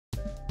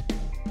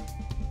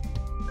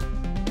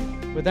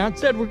With that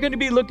said, we're going to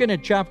be looking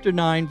at chapter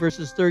 9,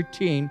 verses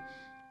 13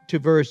 to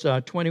verse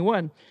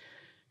 21.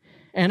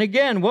 And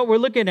again, what we're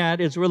looking at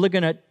is we're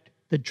looking at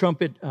the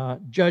trumpet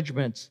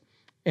judgments.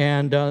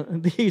 And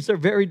these are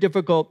very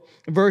difficult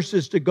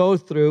verses to go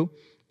through,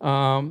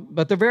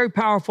 but they're very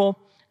powerful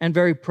and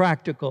very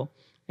practical.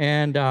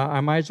 And I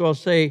might as well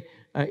say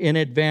in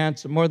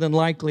advance, more than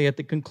likely at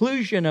the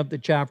conclusion of the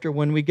chapter,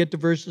 when we get to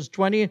verses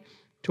 20 and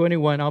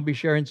 21, I'll be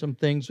sharing some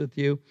things with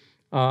you,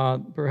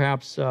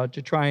 perhaps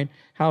to try and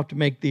how to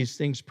make these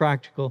things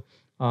practical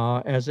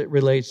as it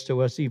relates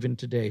to us even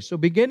today. So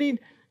beginning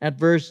at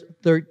verse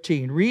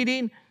 13,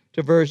 reading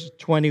to verse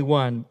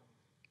 21.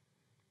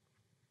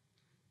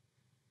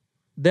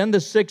 Then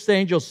the sixth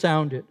angel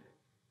sounded,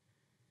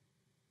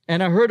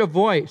 and I heard a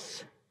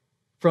voice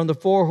from the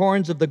four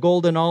horns of the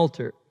golden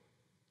altar,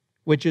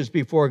 which is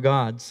before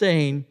God,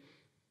 saying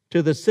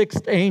to the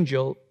sixth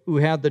angel who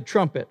had the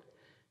trumpet,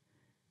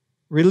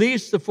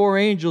 "Release the four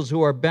angels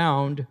who are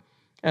bound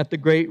at the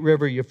great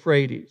river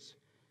Euphrates."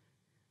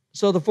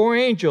 So the four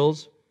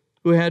angels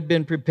who had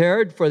been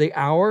prepared for the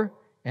hour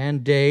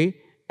and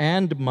day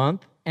and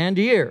month and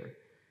year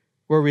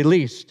were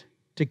released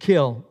to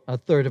kill a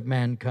third of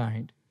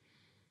mankind.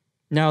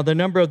 Now the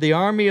number of the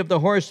army of the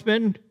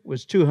horsemen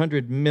was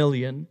 200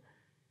 million.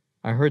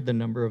 I heard the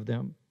number of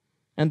them.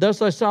 And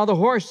thus I saw the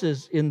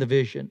horses in the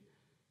vision.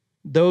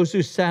 Those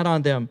who sat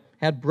on them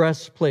had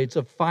breastplates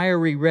of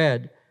fiery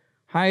red,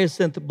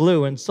 hyacinth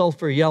blue, and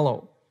sulfur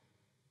yellow.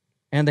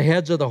 And the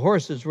heads of the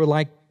horses were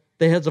like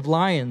the heads of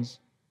lions,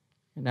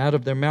 and out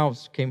of their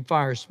mouths came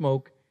fire,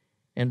 smoke,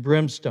 and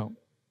brimstone.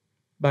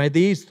 By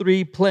these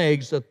three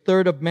plagues, a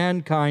third of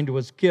mankind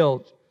was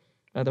killed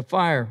by the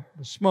fire,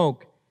 the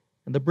smoke,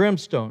 and the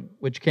brimstone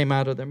which came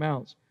out of their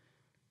mouths.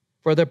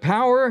 For their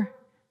power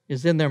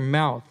is in their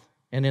mouth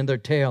and in their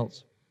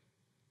tails.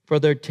 For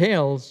their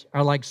tails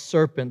are like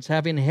serpents,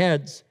 having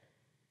heads,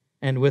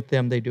 and with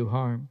them they do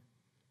harm.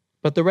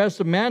 But the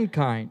rest of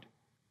mankind,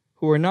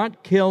 who were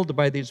not killed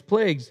by these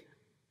plagues,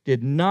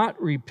 did not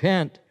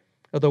repent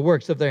of the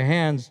works of their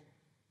hands,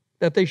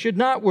 that they should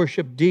not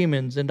worship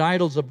demons and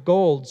idols of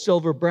gold,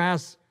 silver,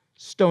 brass,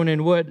 stone,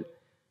 and wood,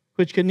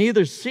 which can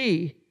neither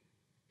see,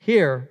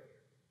 hear,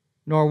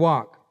 nor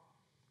walk.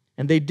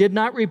 And they did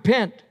not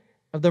repent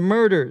of the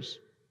murders,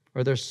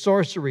 or their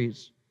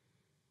sorceries,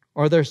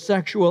 or their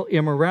sexual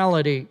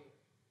immorality,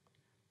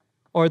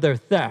 or their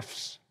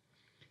thefts.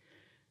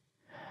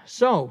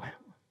 So,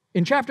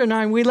 in chapter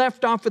 9, we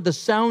left off with the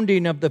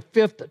sounding of the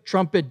fifth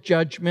trumpet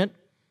judgment.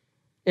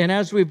 And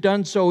as we've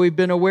done so, we've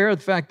been aware of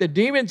the fact that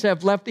demons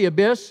have left the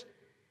abyss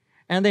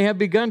and they have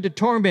begun to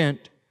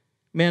torment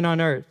men on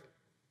earth.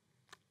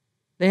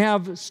 They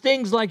have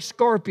stings like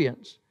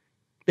scorpions.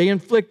 They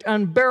inflict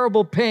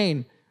unbearable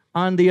pain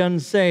on the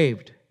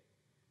unsaved.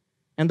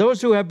 And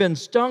those who have been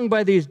stung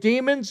by these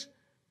demons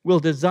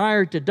will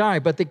desire to die,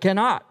 but they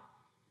cannot.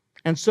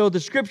 And so the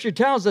scripture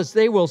tells us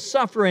they will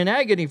suffer in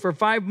agony for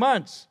 5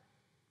 months.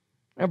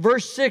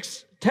 Verse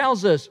 6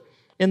 tells us,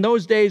 in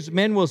those days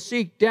men will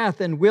seek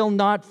death and will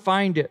not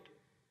find it.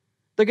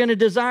 They're going to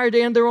desire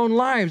to end their own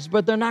lives,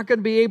 but they're not going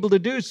to be able to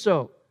do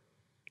so.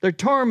 Their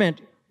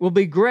torment will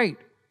be great,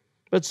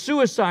 but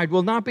suicide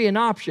will not be an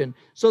option.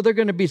 So they're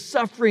going to be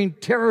suffering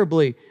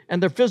terribly,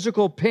 and their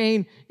physical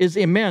pain is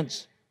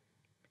immense,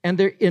 and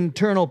their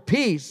internal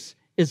peace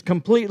is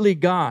completely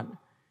gone.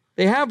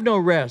 They have no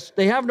rest.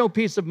 They have no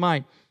peace of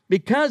mind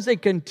because they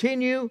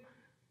continue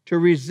to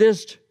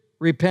resist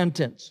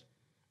repentance.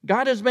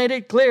 God has made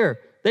it clear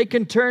they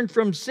can turn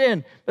from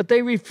sin, but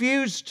they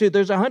refuse to.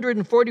 There's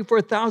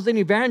 144,000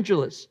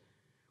 evangelists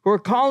who are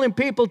calling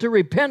people to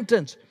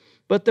repentance,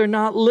 but they're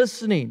not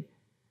listening.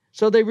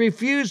 So they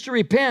refuse to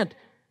repent.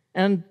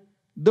 And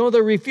though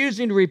they're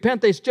refusing to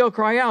repent, they still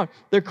cry out.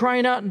 They're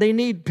crying out and they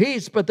need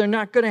peace, but they're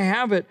not going to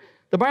have it.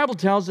 The Bible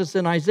tells us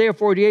in Isaiah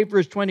 48,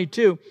 verse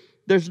 22,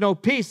 there's no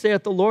peace,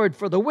 saith the Lord,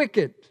 for the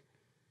wicked.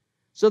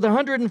 So the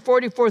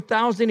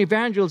 144,000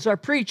 evangelists are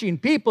preaching,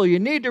 people, you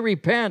need to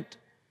repent.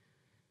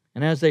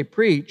 And as they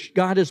preach,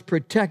 God is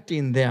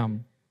protecting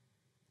them.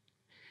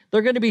 There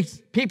are going to be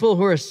people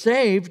who are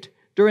saved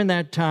during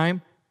that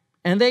time,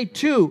 and they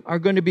too are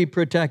going to be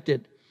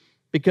protected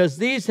because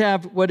these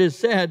have what is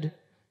said,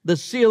 the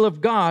seal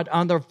of God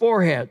on their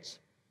foreheads.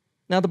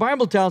 Now, the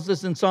Bible tells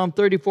us in Psalm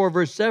 34,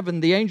 verse 7,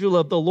 the angel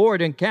of the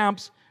Lord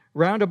encamps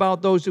round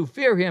about those who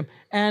fear him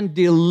and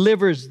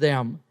delivers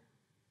them.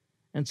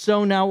 And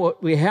so now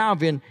what we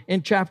have in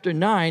chapter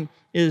 9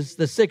 is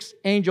the sixth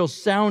angel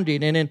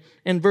sounding. And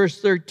in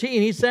verse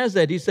 13, he says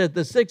that. He said,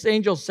 the sixth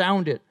angel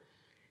sounded.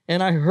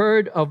 And I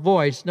heard a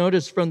voice,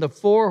 notice, from the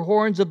four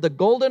horns of the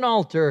golden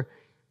altar,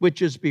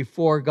 which is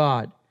before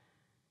God.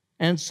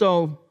 And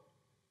so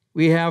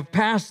we have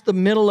passed the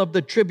middle of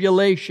the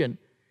tribulation.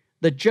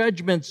 The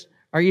judgments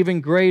are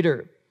even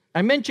greater.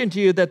 I mentioned to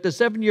you that the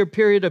 7-year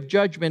period of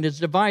judgment is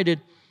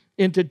divided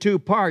into two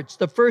parts.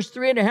 The first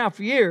 3.5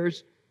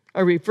 years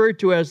are referred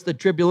to as the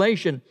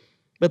tribulation,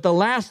 but the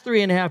last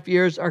 3.5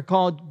 years are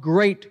called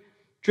Great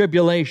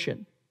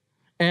Tribulation.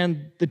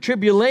 And the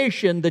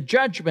tribulation, the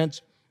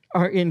judgments,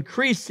 are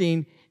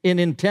increasing in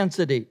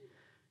intensity.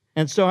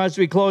 And so as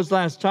we closed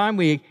last time,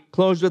 we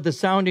closed with the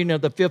sounding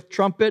of the fifth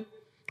trumpet.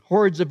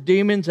 Hordes of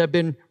demons have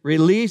been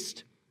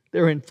released.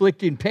 They're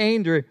inflicting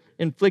pain. They're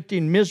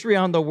inflicting misery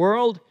on the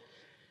world.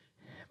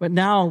 But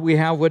now we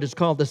have what is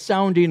called the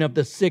sounding of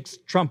the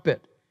sixth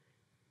trumpet.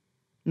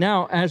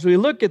 Now, as we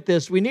look at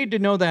this, we need to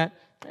know that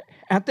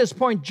at this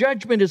point,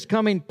 judgment is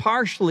coming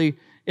partially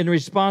in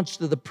response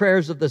to the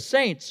prayers of the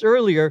saints.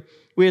 Earlier,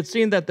 we had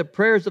seen that the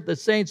prayers of the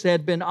saints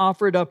had been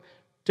offered up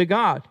to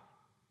God.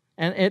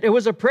 And it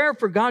was a prayer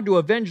for God to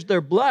avenge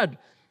their blood,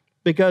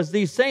 because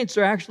these saints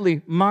are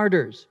actually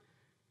martyrs.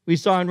 We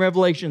saw in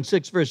Revelation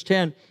 6, verse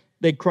 10,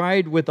 they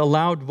cried with a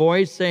loud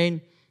voice,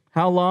 saying,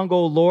 "How long,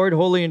 O Lord,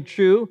 holy and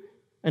true,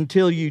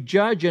 until you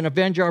judge and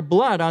avenge our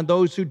blood on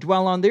those who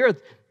dwell on the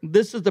earth?"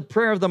 This is the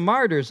prayer of the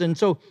martyrs. And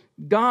so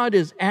God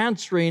is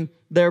answering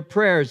their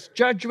prayers.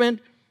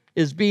 Judgment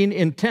is being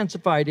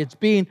intensified. It's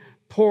being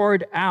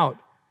poured out.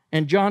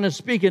 And John is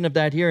speaking of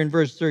that here in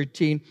verse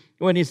 13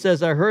 when he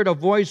says, "I heard a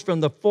voice from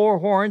the four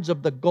horns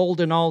of the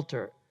golden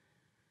altar."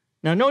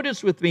 Now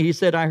notice with me, he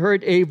said, "I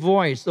heard a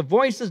voice." The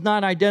voice is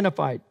not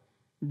identified.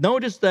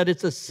 Notice that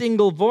it's a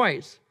single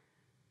voice.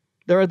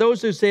 There are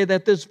those who say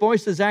that this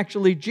voice is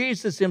actually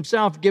Jesus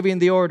himself giving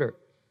the order.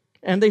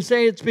 And they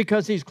say it's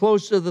because he's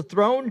close to the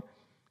throne.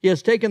 He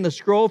has taken the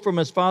scroll from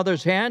his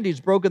Father's hand. He's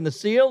broken the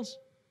seals.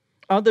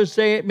 Others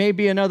say it may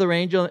be another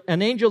angel,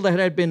 an angel that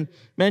had been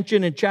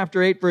mentioned in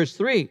chapter 8, verse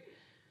 3.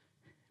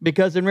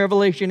 Because in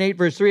Revelation 8,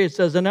 verse 3, it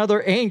says,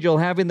 "Another angel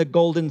having the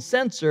golden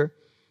censer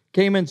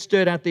came and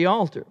stood at the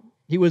altar.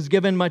 He was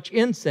given much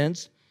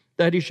incense,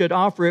 that he should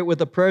offer it with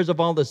the prayers of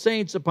all the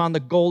saints upon the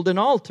golden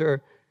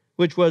altar,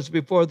 which was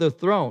before the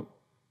throne."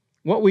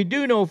 What we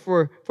do know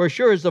for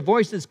sure is the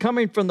voice is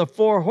coming from the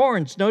four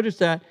horns. Notice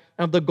that,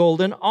 of the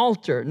golden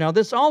altar. Now,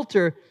 this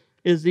altar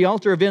is the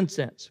altar of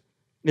incense.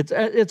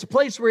 It's a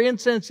place where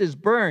incense is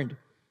burned.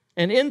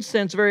 And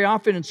incense very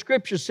often in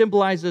Scripture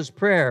symbolizes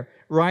prayer,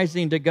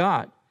 rising to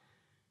God.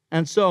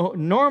 And so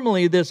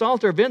normally this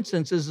altar of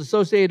incense is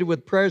associated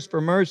with prayers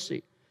for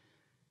mercy.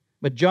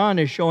 But John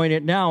is showing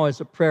it now as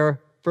a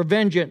prayer for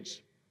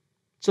vengeance.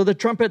 So the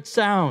trumpet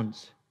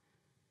sounds.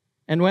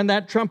 And when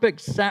that trumpet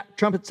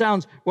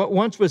sounds, what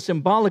once was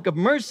symbolic of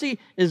mercy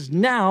is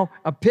now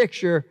a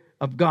picture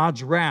of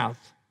God's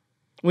wrath.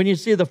 When you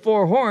see the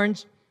four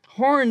horns,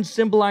 horns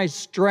symbolize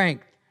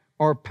strength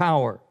or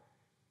power.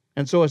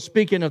 And so it's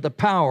speaking of the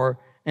power,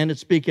 and it's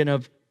speaking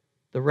of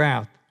the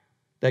wrath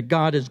that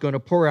God is going to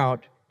pour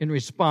out in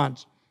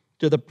response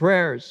to the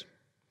prayers.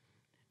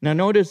 Now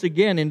notice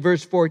again in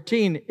verse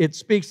 14, it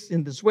speaks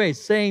in this way,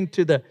 saying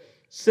to the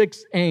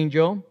sixth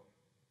angel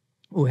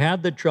who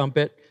had the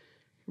trumpet,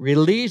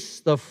 "Release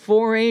the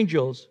four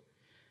angels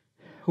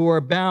who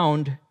are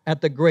bound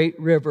at the great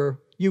river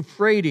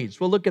Euphrates."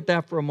 We'll look at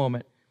that for a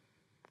moment.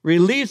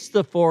 Release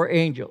the four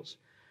angels.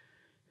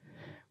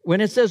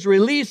 When it says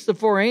release the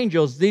four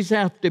angels, these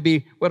have to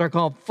be what are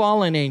called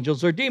fallen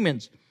angels or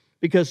demons,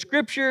 because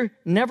Scripture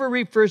never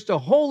refers to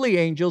holy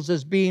angels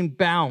as being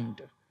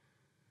bound.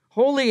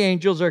 Holy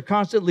angels are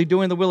constantly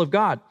doing the will of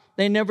God.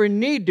 They never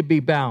need to be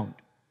bound.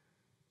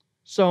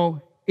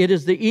 So it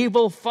is the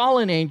evil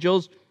fallen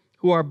angels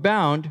who are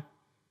bound,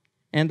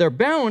 and they're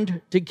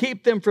bound to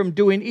keep them from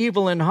doing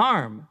evil and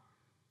harm.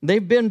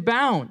 They've been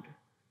bound,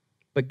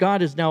 but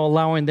God is now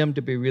allowing them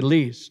to be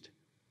released.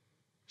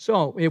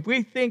 So if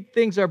we think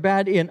things are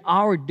bad in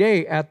our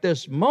day at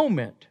this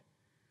moment,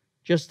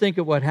 just think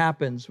of what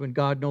happens when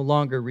God no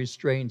longer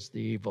restrains the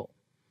evil.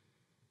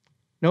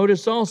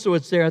 Notice also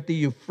it's there at the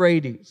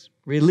Euphrates.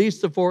 Release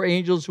the four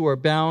angels who are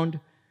bound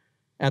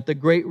at the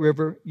great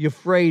river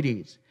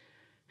Euphrates.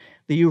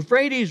 The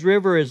Euphrates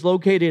River is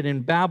located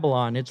in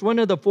Babylon. It's one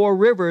of the four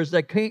rivers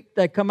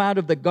that come out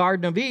of the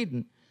Garden of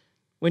Eden.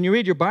 When you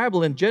read your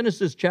Bible in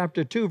Genesis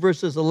chapter 2,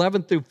 verses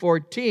 11 through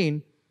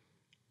 14,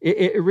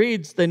 it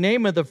reads, the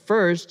name of the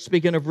first,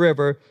 speaking of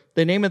river,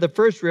 the name of the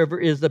first river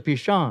is the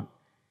Pishon.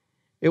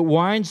 It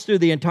winds through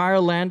the entire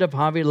land of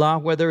Havilah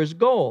where there is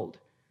gold.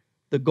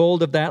 The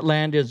gold of that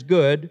land is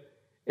good.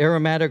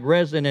 Aromatic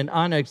resin and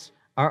onyx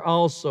are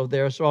also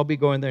there, so I'll be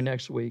going there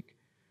next week.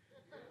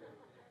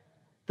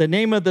 The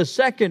name of the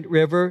second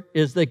river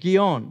is the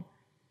Gihon.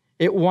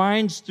 It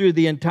winds through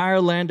the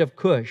entire land of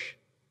Cush.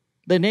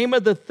 The name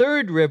of the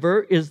third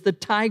river is the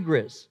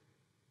Tigris.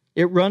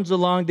 It runs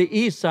along the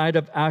east side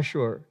of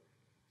Ashur.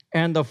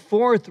 And the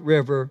fourth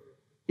river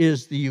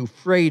is the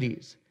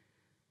Euphrates.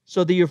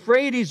 So the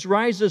Euphrates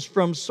rises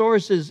from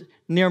sources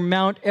near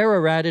Mount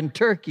Ararat in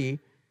Turkey.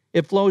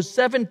 It flows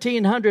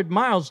 1,700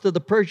 miles to the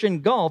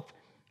Persian Gulf,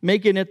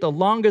 making it the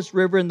longest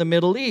river in the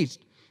Middle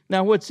East.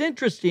 Now, what's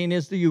interesting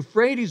is the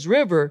Euphrates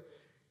River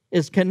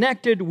is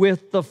connected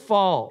with the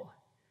fall.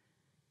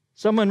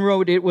 Someone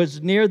wrote, it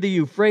was near the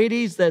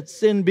Euphrates that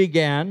sin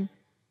began.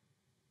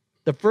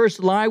 The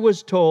first lie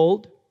was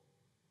told.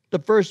 The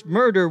first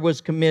murder was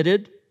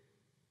committed.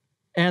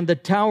 And the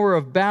Tower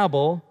of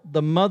Babel,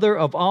 the mother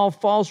of all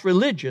false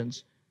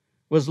religions,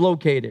 was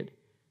located.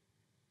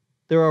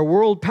 There are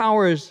world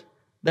powers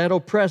that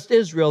oppressed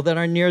Israel that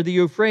are near the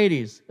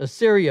Euphrates: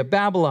 Assyria,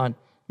 Babylon,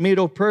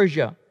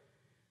 Medo-Persia.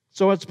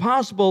 So it's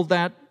possible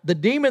that the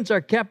demons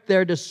are kept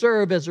there to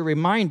serve as a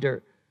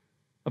reminder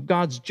of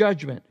God's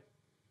judgment.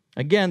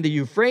 Again, the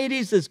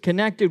Euphrates is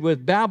connected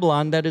with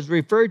Babylon, that is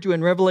referred to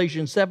in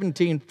Revelation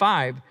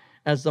 17:5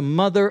 as the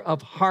mother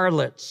of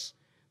harlots,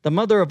 the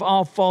mother of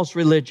all false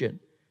religion.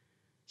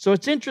 So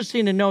it's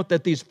interesting to note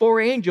that these four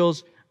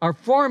angels are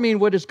forming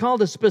what is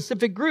called a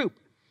specific group.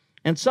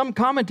 And some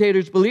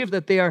commentators believe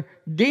that they are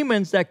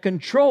demons that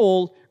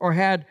controlled or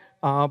had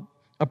a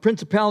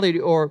principality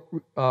or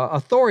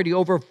authority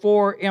over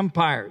four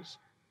empires.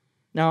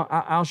 Now,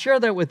 I'll share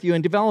that with you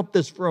and develop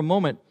this for a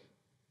moment.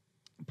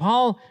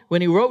 Paul,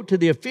 when he wrote to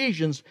the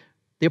Ephesians,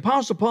 the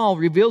Apostle Paul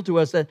revealed to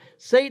us that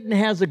Satan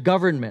has a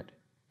government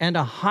and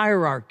a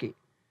hierarchy.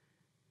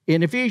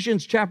 In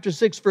Ephesians chapter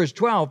 6, verse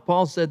 12,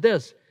 Paul said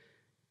this.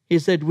 He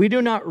said, "We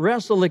do not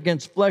wrestle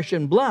against flesh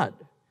and blood,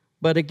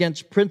 but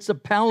against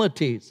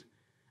principalities,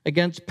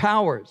 against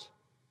powers,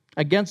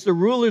 against the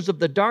rulers of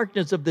the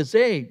darkness of this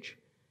age,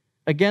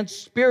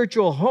 against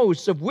spiritual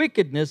hosts of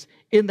wickedness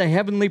in the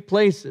heavenly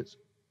places."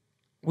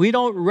 We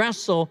don't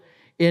wrestle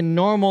in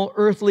normal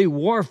earthly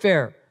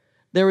warfare.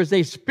 There is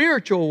a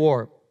spiritual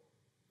war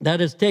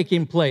that is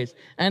taking place.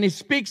 And he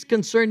speaks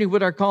concerning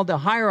what are called the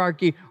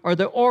hierarchy or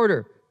the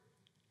order.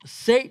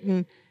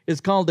 Satan is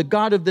called the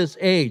god of this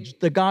age,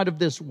 the god of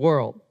this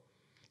world.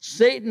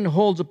 Satan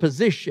holds a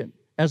position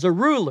as a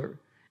ruler,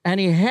 and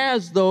he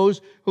has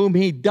those whom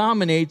he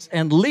dominates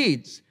and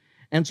leads.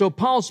 And so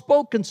Paul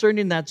spoke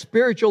concerning that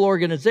spiritual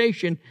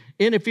organization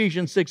in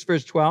Ephesians 6,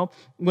 verse 12,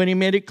 when he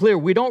made it clear,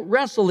 we don't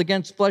wrestle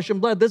against flesh and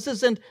blood. This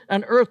isn't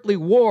an earthly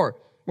war.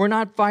 We're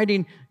not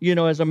fighting,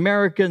 as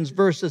Americans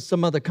versus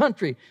some other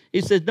country.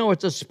 He said, no,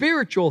 it's a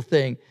spiritual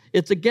thing.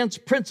 It's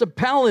against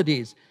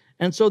principalities.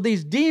 And so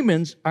these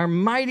demons are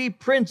mighty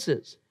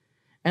princes,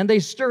 and they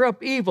stir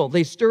up evil.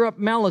 They stir up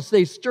malice.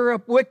 They stir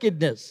up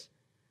wickedness.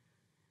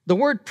 The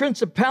word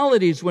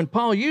principalities, when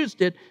Paul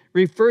used it,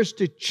 refers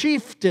to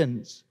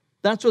chieftains.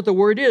 That's what the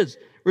word is.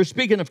 We're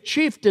speaking of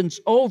chieftains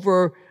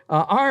over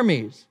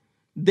armies.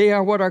 They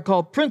are what are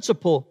called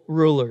principal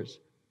rulers.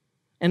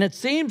 And it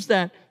seems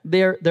that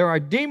there are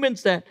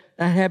demons that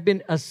have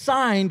been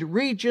assigned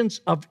regions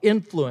of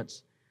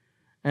influence.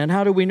 And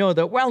how do we know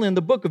that? Well, in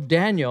the book of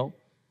Daniel,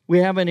 we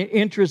have an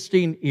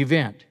interesting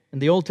event. In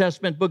the Old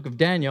Testament book of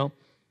Daniel,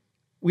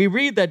 we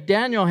read that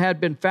Daniel had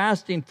been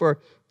fasting for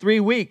 3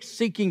 weeks,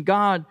 seeking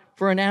God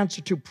for an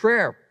answer to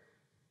prayer.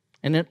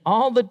 And in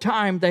all the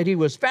time that he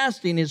was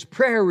fasting, his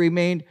prayer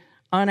remained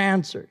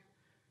unanswered.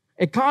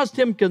 It caused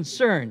him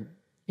concern.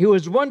 He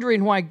was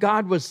wondering why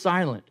God was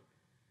silent.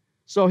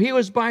 So he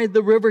was by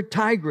the river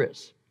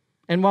Tigris.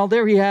 And while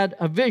there he had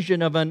a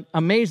vision of an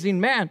amazing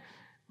man.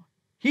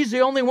 He's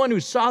the only one who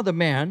saw the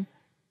man.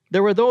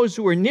 There were those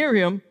who were near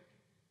him.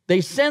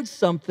 They sensed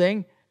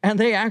something, and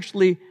they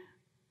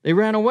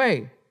ran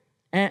away.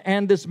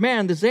 And this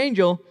man, this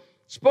angel,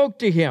 spoke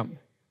to him.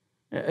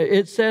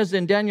 It says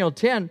in Daniel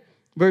 10,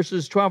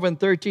 verses 12 and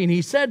 13,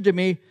 he said to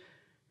me,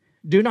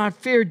 "Do not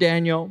fear,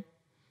 Daniel,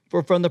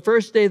 for from the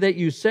first day that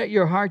you set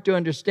your heart to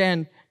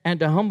understand and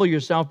to humble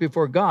yourself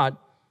before God,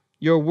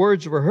 your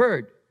words were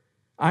heard.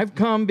 I've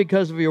come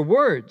because of your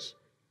words.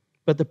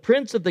 But the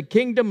prince of the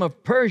kingdom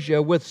of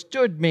Persia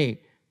withstood me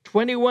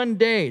 21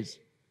 days.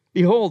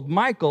 Behold,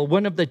 Michael,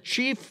 one of the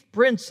chief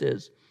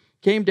princes,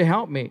 came to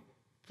help me,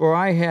 for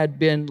I had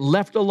been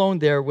left alone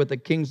there with the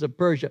kings of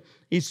Persia."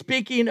 He's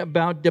speaking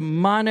about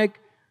demonic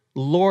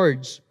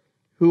lords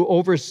who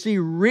oversee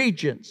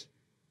regions.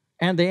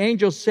 And the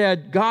angel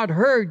said, God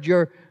heard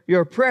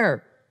your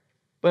prayer,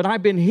 but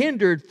I've been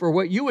hindered for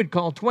what you would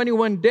call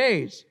 21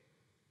 days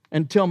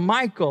until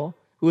Michael,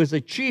 who is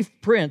a chief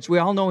prince, we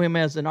all know him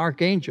as an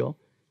archangel,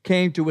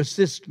 came to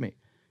assist me.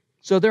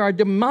 So there are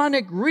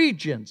demonic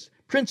regions,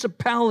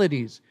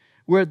 principalities,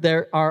 where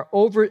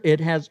it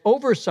has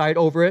oversight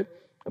over it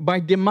by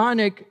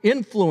demonic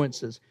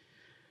influences.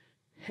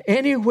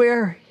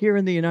 Anywhere here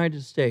in the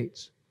United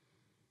States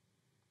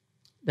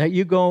that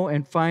you go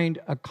and find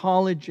a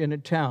college in a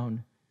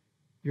town,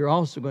 you're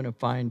also going to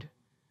find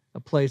a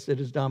place that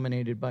is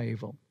dominated by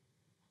evil.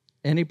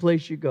 Any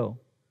place you go,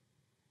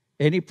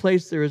 any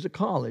place there is a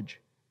college,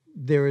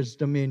 there is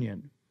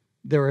dominion.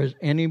 There are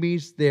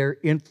enemies there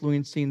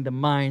influencing the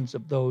minds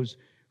of those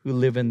who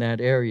live in that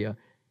area.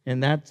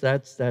 And that's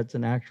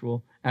an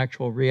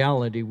actual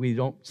reality. We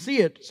don't see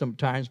it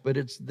sometimes, but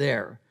it's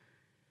there.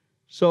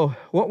 So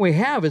what we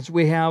have is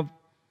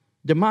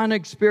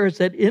demonic spirits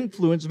that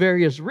influence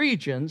various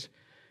regions,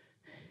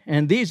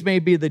 and these may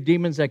be the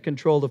demons that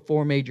control the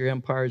four major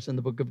empires in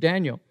the book of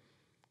Daniel.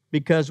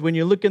 Because when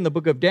you look in the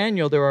book of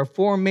Daniel, there are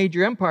four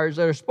major empires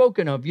that are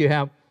spoken of. You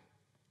have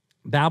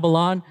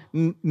Babylon,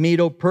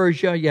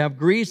 Medo-Persia, you have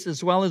Greece,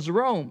 as well as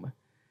Rome.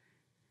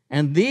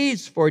 And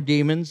these four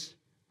demons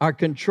are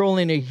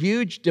controlling a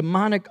huge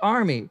demonic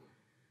army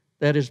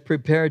that is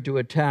prepared to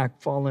attack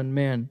fallen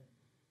men.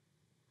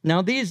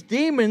 Now, these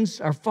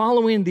demons are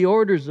following the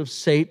orders of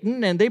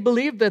Satan, and they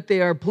believe that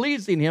they are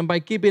pleasing him by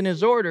keeping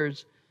his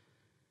orders.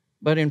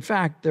 But in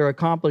fact, they're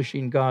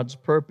accomplishing God's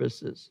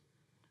purposes.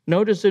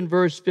 Notice in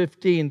verse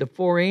 15, the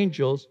four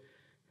angels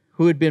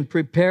who had been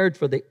prepared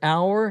for the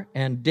hour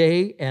and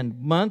day and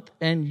month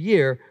and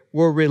year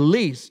were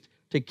released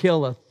to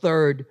kill a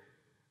third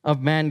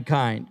of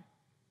mankind.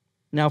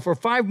 Now, for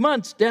 5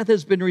 months, death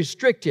has been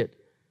restricted,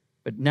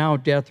 but now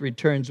death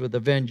returns with a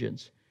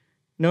vengeance.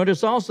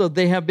 Notice also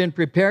they have been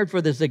prepared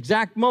for this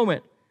exact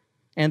moment,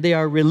 and they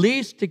are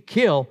released to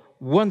kill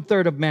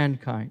 1/3 of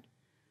mankind.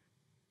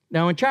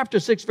 Now, in chapter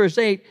 6, verse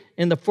 8,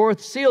 in the fourth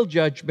seal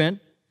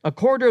judgment,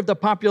 1/4 of the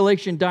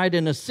population died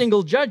in a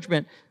single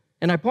judgment.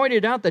 And I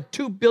pointed out that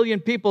 2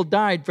 billion people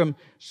died from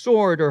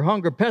sword or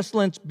hunger,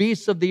 pestilence,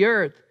 beasts of the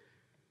earth.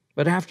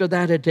 But after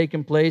that had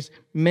taken place,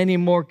 many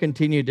more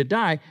continued to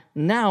die.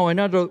 Now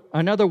another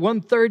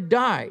 1/3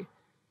 die.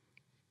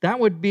 That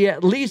would be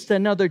at least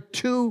another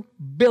 2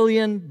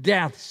 billion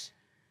deaths.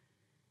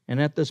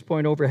 And at this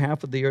point, over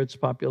half of the earth's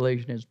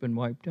population has been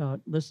wiped out.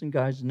 Listen,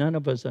 guys, none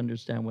of us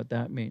understand what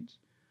that means.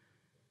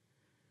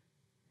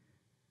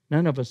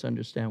 None of us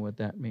understand what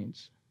that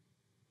means.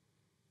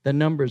 The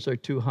numbers are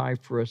too high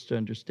for us to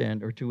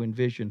understand or to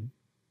envision.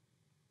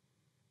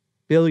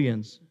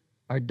 Billions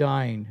are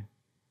dying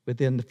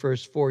within the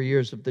first 4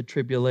 years of the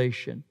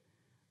tribulation.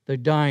 They're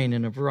dying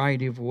in a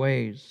variety of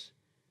ways.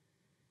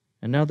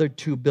 Another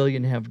 2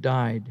 billion have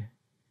died.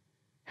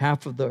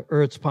 Half of the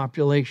earth's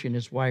population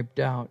is wiped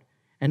out.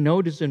 And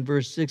notice in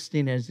verse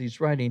 16, as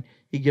he's writing,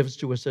 he gives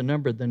to us a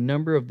number. The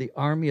number of the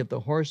army of the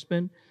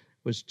horsemen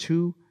was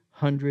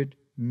 200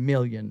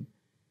 million.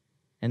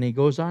 And he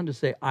goes on to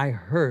say, I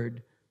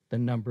heard the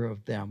number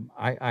of them.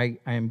 I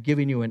am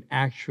giving you an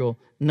actual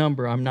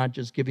number. I'm not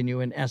just giving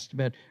you an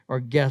estimate or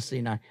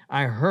guessing.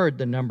 I heard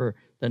the number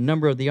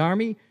of the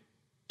army,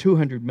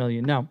 200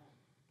 million. Now,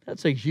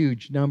 that's a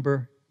huge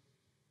number.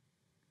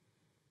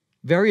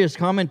 Various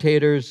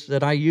commentators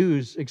that I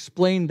use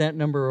explain that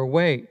number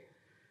away.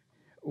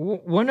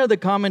 One of the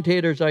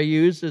commentators I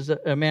use is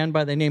a man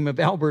by the name of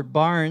Albert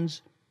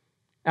Barnes.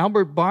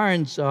 Albert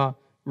Barnes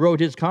wrote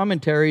his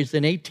commentaries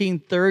in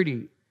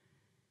 1830.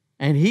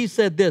 And he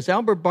said this,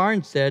 Albert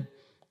Barnes said,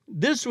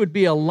 this would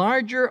be a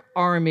larger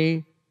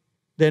army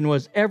than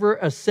was ever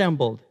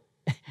assembled.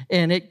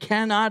 And it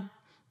cannot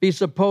be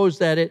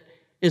supposed that it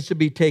is to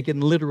be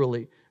taken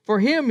literally. For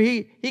him,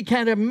 he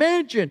can't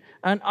imagine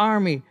an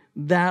army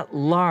that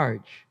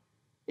large.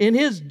 In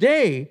his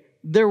day,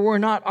 there were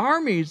not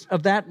armies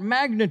of that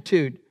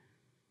magnitude.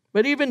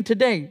 But even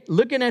today,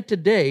 looking at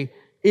today,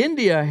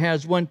 India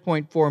has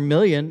 1.4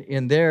 million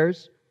in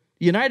theirs.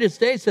 The United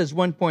States has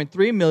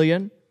 1.3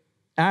 million.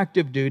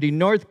 Active duty.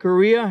 North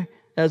Korea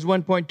has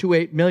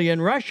 1.28 million.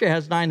 Russia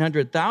has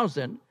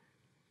 900,000.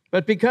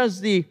 But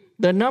because the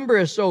number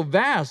is so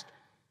vast,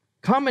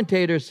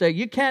 commentators say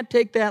you can't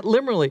take that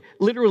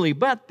literally.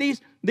 But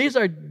these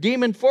are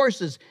demon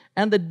forces,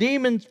 and the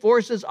demon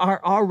forces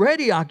are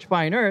already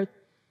occupying earth.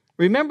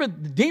 Remember,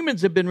 the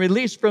demons have been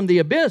released from the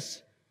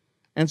abyss.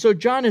 And so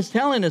John is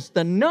telling us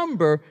the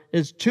number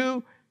is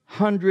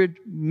 200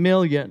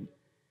 million.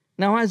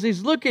 Now, as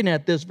he's looking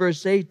at this,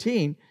 verse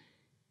 17,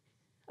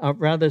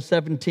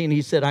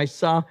 he said, I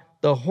saw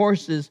the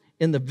horses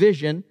in the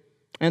vision,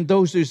 and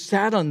those who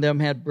sat on them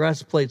had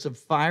breastplates of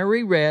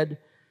fiery red,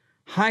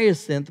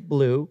 hyacinth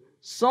blue,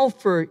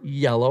 sulfur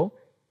yellow,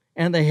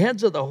 and the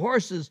heads of the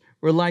horses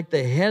were like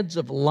the heads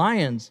of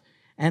lions,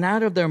 and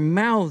out of their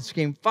mouths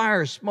came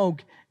fire,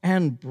 smoke,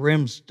 and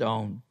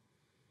brimstone.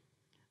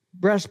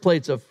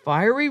 Breastplates of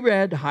fiery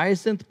red,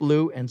 hyacinth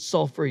blue, and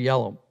sulfur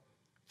yellow.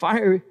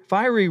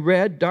 Fiery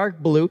red, dark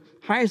blue.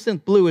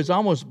 Hyacinth blue is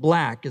almost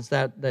black.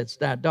 That's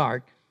that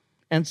dark.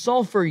 And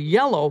sulfur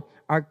yellow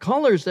are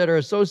colors that are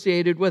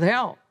associated with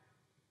hell.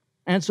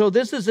 And so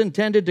this is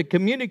intended to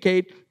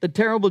communicate the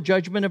terrible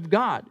judgment of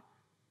God.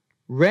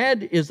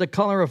 Red is the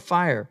color of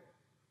fire.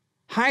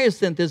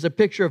 Hyacinth is a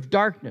picture of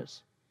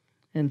darkness.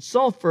 And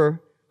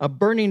sulfur, a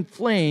burning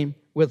flame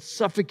with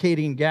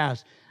suffocating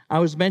gas. I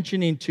was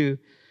mentioning to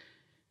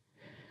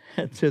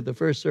the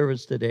first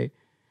service today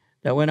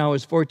that when I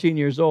was 14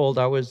 years old,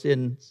 I was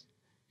in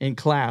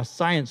class,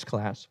 science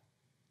class,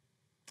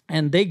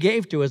 and they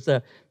gave to us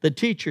the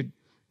teacher,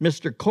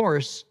 Mr.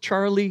 Corse,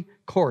 Charlie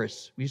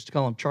Corse. We used to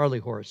call him Charlie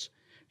Horse.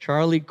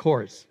 Charlie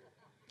Corse.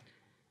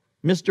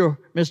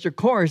 Mr.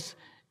 Corse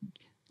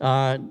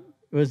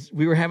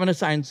we were having a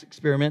science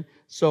experiment,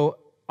 so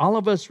all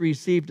of us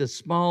received a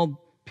small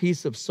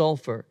piece of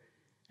sulfur,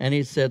 and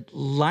he said,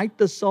 light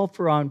the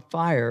sulfur on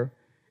fire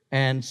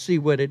and see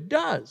what it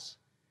does.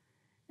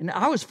 And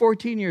I was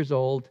 14 years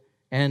old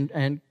and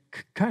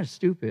kind of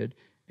stupid.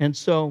 And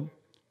so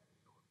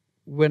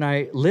when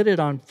I lit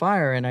it on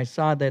fire and I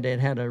saw that it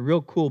had a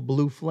real cool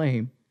blue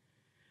flame,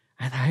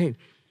 I thought, hey,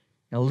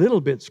 a little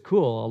bit's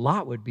cool. A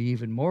lot would be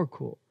even more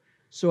cool.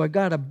 So I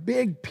got a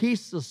big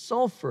piece of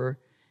sulfur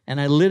and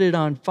I lit it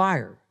on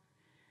fire.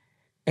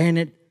 And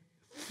it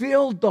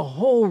filled the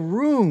whole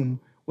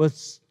room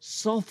with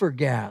sulfur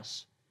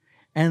gas.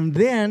 And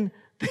then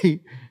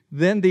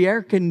the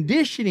air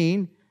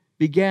conditioning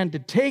began to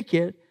take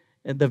it,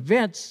 and the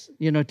vents,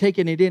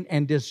 taking it in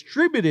and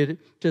distributed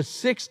it to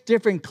 6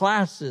 different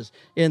classes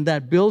in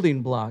that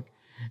building block.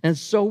 And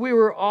so we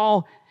were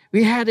all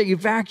We had to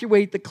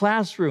evacuate the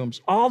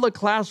classrooms, all the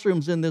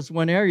classrooms in this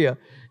one area.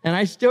 And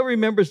I still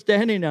remember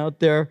standing out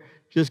there,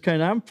 just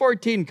kind of, I'm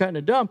 14, kind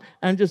of dumb.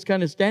 I'm just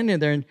kind of standing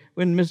there. And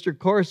when Mr.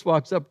 Corse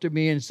walks up to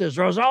me and says,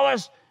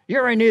 Rosales,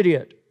 you're an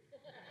idiot.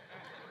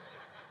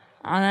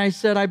 And I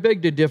said, I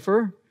beg to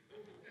differ.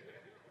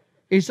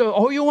 He said,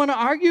 oh, you want to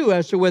argue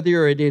as to whether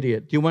you're an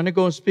idiot? Do you want to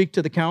go and speak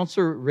to the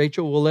counselor,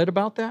 Rachel Willett,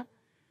 about that?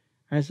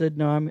 I said,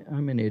 no,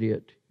 I'm an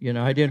idiot. You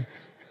know, I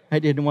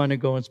didn't want to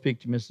go and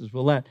speak to Mrs.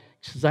 Willett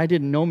because I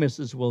didn't know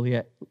Mrs.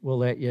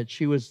 Willett yet.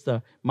 She was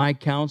my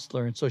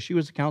counselor, and so she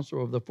was a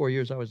counselor over the 4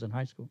 years I was in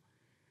high school.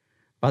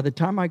 By the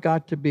time I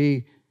got to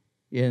be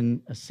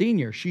a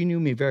senior, she knew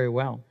me very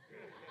well.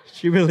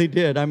 She really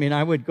did. I mean,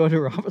 I would go to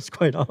her office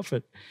quite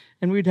often,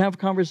 and we'd have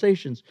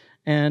conversations.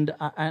 And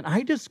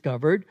I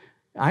discovered,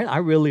 I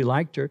really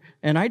liked her,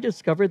 and I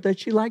discovered that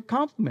she liked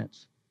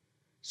compliments.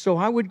 So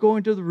I would go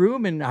into the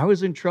room, and I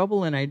was in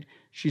trouble, and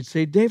she'd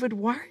say, David,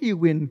 why are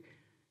you in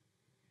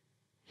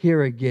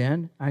here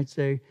again? I'd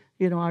say,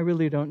 I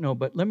really don't know,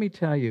 but let me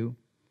tell you,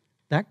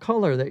 that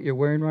color that you're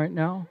wearing right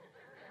now,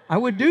 I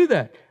would do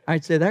that.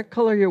 I'd say, that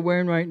color you're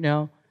wearing right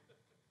now,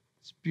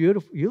 it's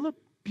beautiful. You look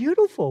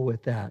beautiful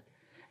with that.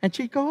 And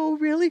she'd go, oh,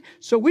 really?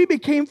 So we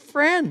became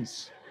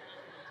friends.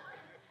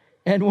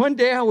 And one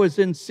day I was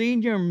in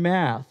senior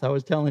math. I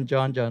was telling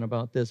John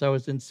about this. I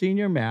was in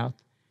senior math,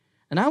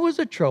 and I was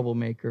a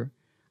troublemaker.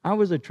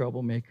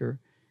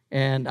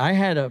 And I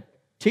had a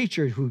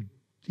teacher who,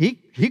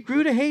 he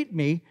grew to hate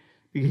me.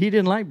 He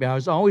didn't like me. I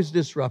was always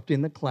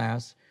disrupting the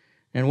class.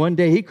 And one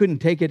day he couldn't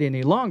take it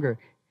any longer.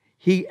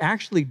 He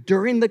actually,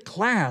 during the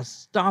class,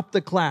 stopped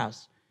the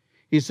class.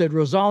 He said,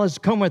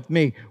 Rosales, come with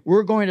me.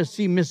 We're going to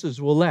see Mrs.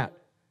 Willett.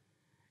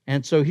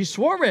 And so he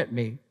swore at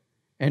me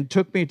and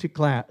took me to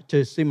class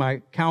to see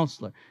my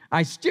counselor.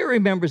 I still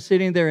remember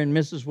sitting there in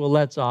Mrs.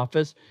 Willett's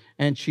office,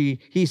 and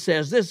he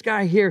says, this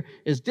guy here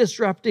is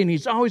disrupting.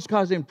 He's always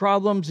causing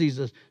problems. He's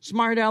a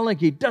smart aleck.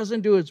 He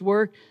doesn't do his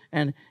work.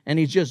 And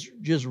he's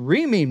just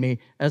reaming me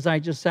as I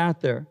just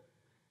sat there.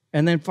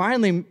 And then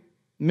finally,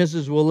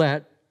 Mrs.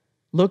 Willett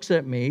looks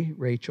at me,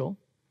 Rachel,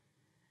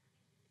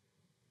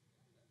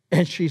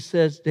 and she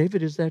says,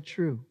 David, is that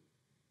true?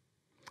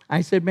 I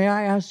said, may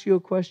I ask you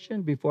a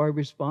question before I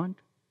respond?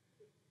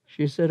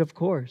 She said, of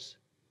course.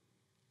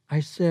 I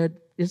said,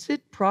 is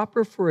it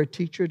proper for a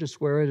teacher to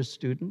swear at a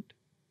student?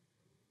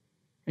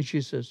 And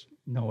she says,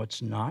 no,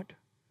 it's not.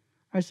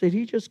 I said,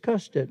 he just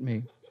cussed at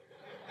me.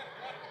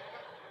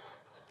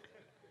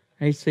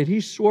 And he said,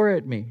 he swore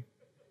at me.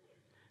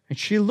 And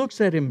she looks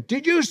at him,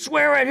 did you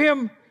swear at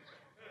him?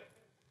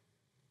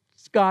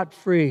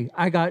 Scot-free.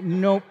 I got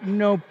no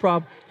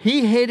problem.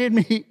 He hated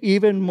me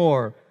even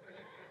more.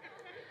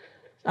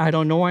 I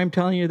don't know why I'm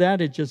telling you that.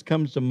 It just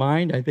comes to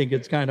mind. I think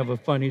it's kind of a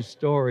funny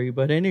story.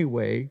 But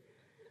anyway,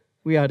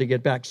 we ought to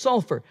get back.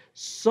 Sulfur.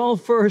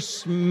 Sulfur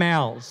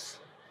smells.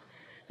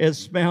 It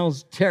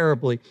smells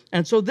terribly.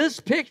 And so these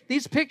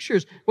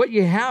pictures, what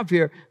you have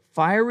here,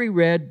 fiery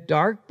red,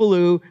 dark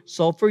blue,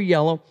 sulfur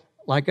yellow,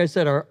 like I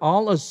said, are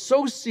all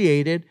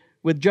associated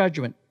with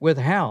judgment, with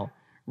hell.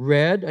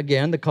 Red,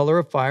 again, the color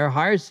of fire.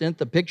 Hyacinth,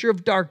 the picture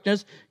of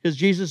darkness, because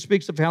Jesus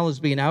speaks of hell as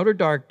being outer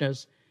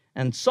darkness.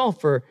 And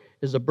sulfur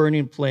is a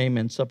burning flame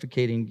and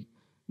suffocating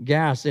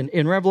gas.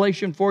 In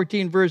Revelation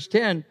 14, verse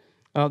 10,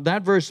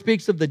 that verse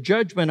speaks of the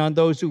judgment on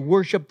those who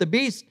worship the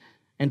beast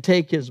and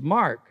take his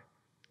mark.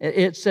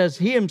 It says,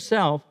 he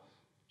himself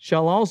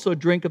shall also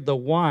drink of the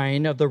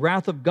wine of the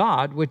wrath of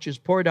God, which is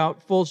poured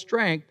out full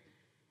strength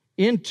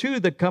into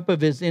the cup of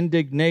his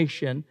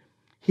indignation.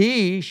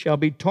 He shall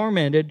be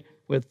tormented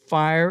with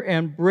fire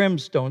and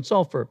brimstone,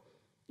 sulfur,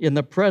 in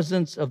the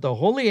presence of the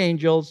holy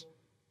angels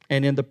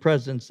and in the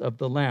presence of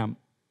the Lamb.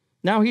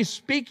 Now he's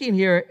speaking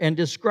here and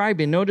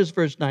describing, notice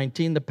verse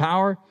 19, the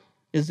power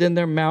is in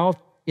their mouth,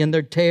 in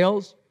their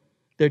tails.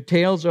 Their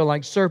tails are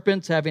like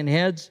serpents having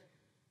heads,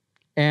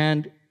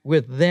 and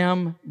with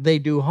them they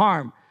do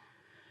harm.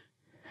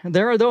 And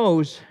there are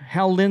those,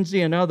 Hal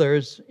Lindsey and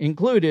others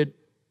included,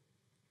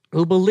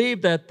 who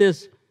believe that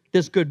this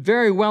could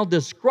very well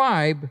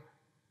describe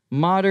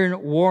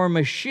modern war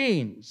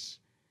machines.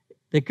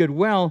 They could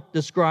well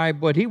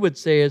describe what he would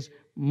say as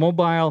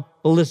mobile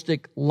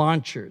ballistic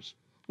launchers.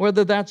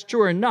 Whether that's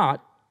true or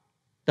not,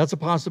 that's a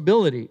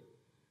possibility.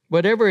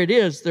 Whatever it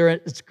is,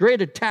 it's a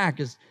great attack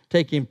is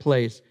taking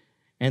place,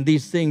 and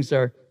these things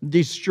are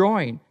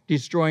destroying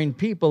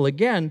people.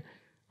 Again,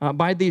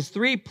 by these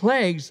three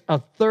plagues, a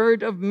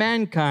third of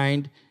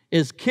mankind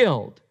is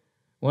killed.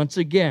 Once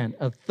again,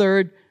 a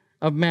third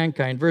of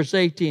mankind. Verse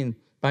 18,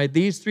 by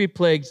these three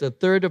plagues, a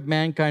third of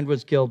mankind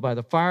was killed by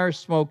the fire,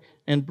 smoke,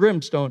 and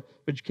brimstone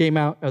which came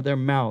out of their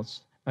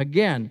mouths.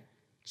 Again,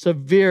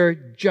 severe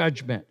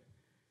judgment.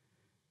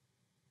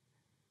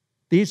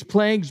 These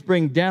plagues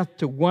bring death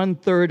to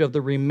 1/3 of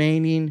the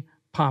remaining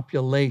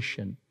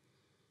population.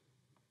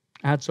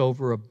 That's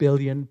over 1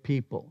 billion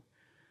people.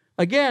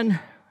 Again,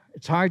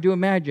 it's hard to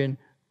imagine.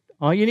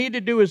 All you need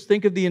to do is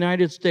think of the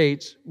United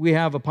States. We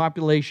have a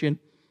population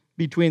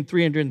between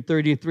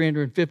 330 and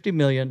 350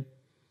 million.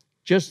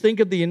 Just think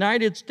of the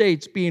United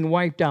States being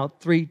wiped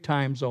out 3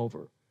 times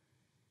over,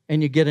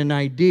 and you get an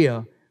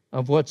idea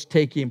of what's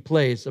taking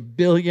place. 1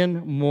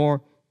 billion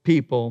more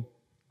people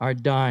are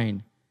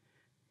dying.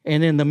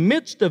 And in the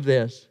midst of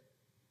this,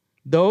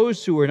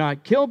 those who were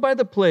not killed by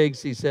the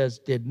plagues, he says,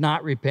 did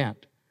not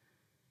repent.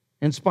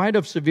 In spite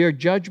of severe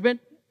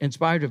judgment, in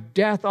spite of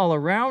death all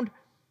around,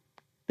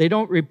 they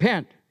don't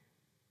repent.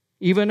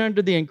 Even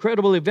under the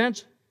incredible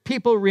events,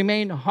 people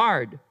remain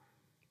hard.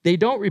 They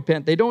don't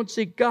repent. They don't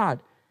seek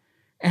God.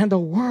 And the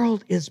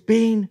world is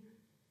being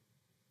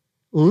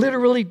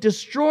literally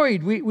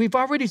destroyed. We've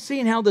already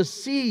seen how the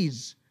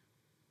seas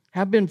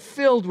have been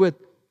filled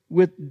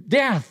with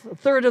death. A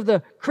third of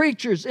the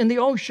creatures in the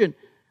ocean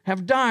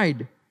have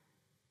died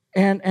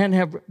and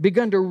have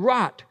begun to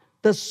rot.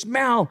 The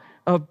smell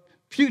of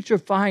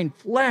putrefying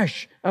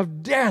flesh,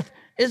 of death,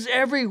 is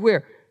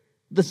everywhere.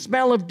 The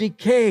smell of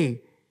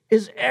decay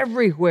is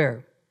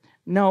everywhere.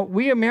 Now,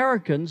 we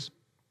Americans,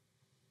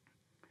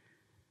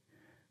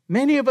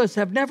 many of us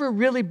have never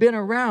really been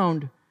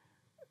around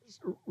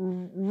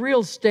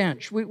real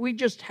stench. We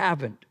just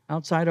haven't.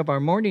 Outside of our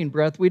morning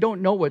breath, we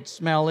don't know what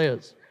smell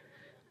is.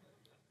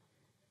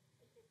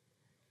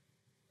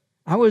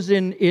 I was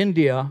in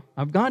India.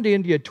 I've gone to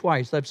India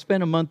twice. I've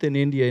spent a month in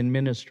India in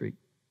ministry.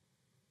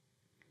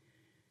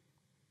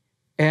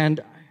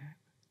 And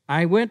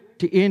I went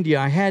to India.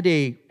 I had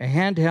a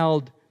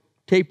handheld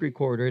tape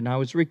recorder, and I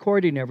was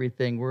recording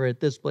everything. We're at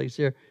this place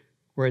here.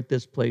 We're at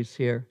this place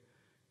here.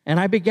 And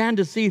I began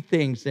to see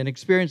things and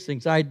experience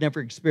things I'd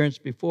never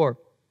experienced before.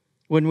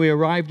 When we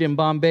arrived in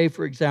Bombay,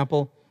 for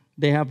example,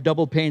 they have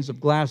double panes of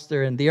glass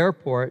there in the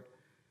airport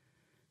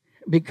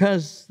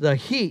because the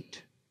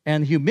heat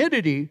and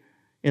humidity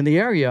in the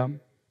area,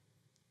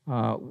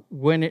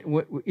 when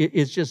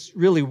it's just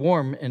really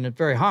warm and it's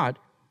very hot,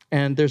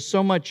 and there's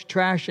so much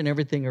trash and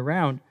everything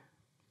around,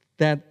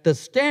 that the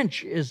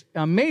stench is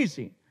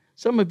amazing.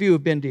 Some of you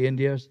have been to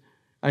India.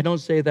 I don't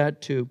say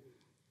that to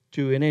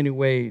in any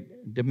way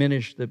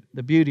diminish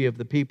the beauty of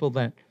the people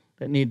that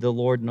need the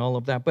Lord and all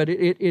of that, but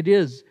it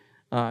is,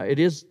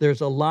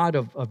 there's a lot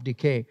of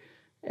decay.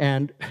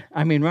 And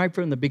I mean, right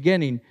from the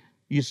beginning,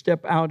 you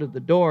step out of the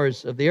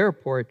doors of the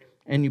airport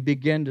and you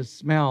begin to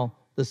smell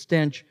the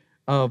stench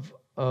of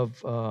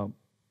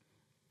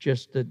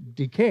just the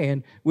decay.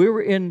 And we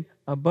were in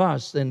a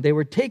bus, and they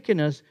were taking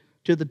us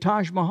to the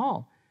Taj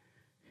Mahal.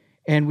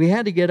 And we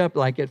had to get up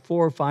like at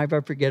 4 or 5, I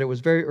forget. It was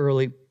very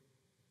early,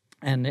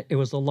 and it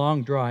was a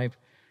long drive.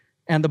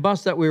 And the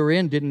bus that we were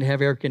in didn't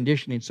have air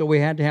conditioning, so we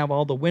had to have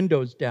all the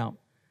windows down.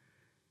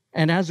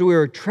 And as we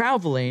were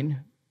traveling,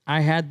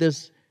 I had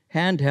this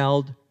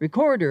handheld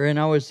recorder, and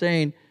I was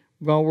saying,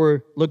 well,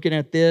 we're looking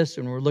at this,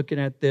 and we're looking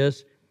at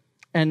this.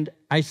 And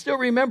I still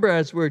remember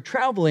as we were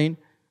traveling,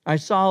 I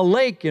saw a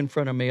lake in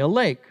front of me, a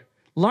lake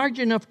large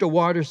enough to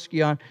water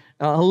ski on,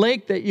 a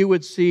lake that you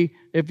would see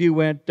if you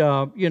went,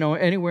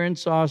 anywhere and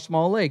saw a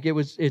small lake.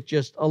 It's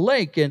just a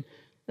lake. And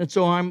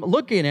so I'm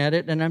looking at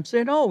it, and I'm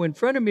saying, oh, in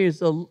front of me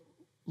is a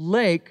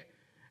lake.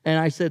 And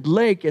I said,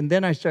 lake, and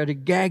then I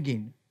started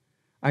gagging.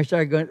 I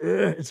started going,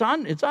 it's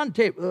on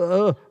tape.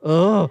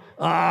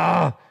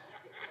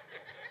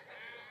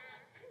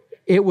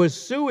 It was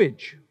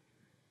sewage.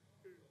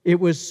 It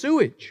was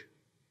sewage.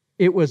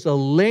 It was a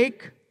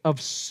lake of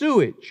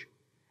sewage.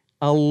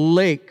 A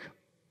lake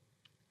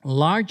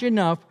large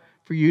enough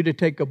for you to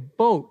take a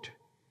boat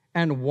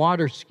and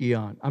water ski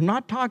on. I'm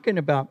not talking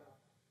about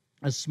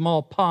a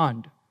small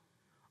pond.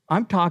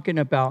 I'm talking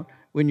about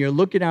when you're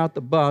looking out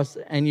the bus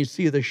and you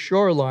see the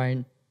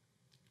shoreline,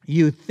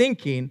 you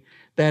thinking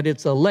that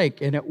it's a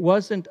lake. And it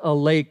wasn't a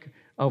lake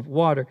of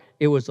water.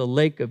 It was a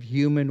lake of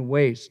human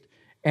waste.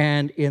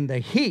 And in the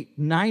heat,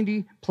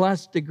 90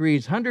 plus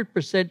degrees,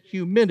 100%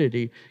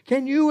 humidity,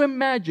 can you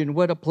imagine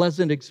what a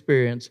pleasant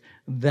experience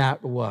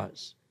that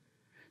was?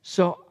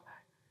 So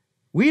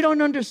we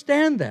don't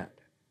understand that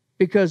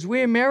because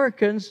we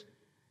Americans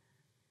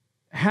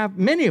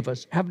many of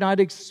us have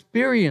not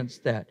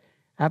experienced that,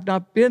 have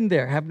not been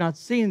there, have not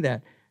seen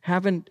that,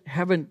 haven't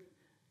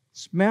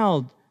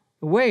smelled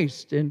the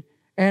waste and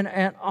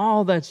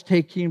all that's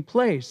taking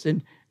place.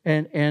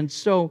 And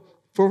so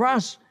for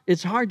us,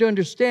 it's hard to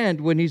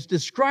understand when he's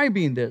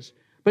describing this,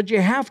 but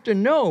you have to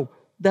know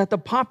that the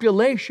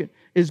population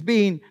is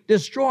being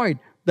destroyed,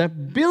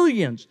 that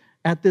billions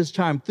at this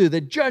time, through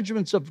the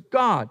judgments of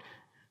God,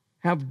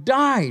 have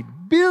died.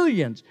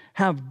 Billions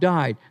have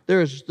died.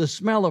 There's the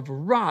smell of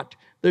rot.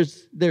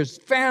 There's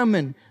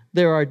famine.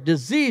 There are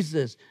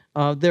diseases.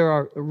 There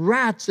are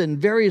rats and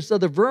various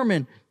other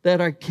vermin that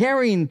are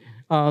carrying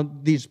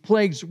these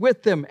plagues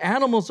with them.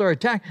 Animals are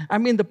attacked. I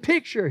mean, the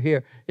picture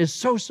here is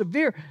so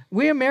severe.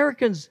 We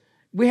Americans,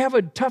 we have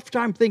a tough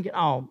time thinking,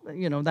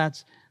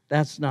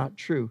 that's not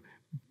true.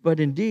 But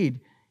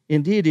indeed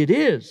it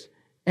is.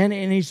 And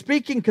he's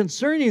speaking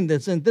concerning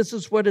this, and this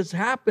is what is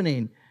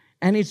happening.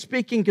 And he's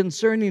speaking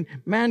concerning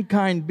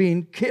mankind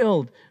being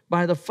killed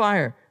by the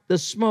fire, the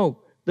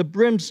smoke, the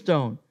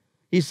brimstone.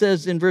 He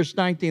says in verse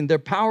 19, their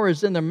power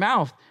is in their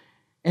mouth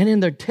and in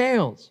their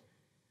tails.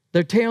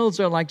 Their tails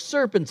are like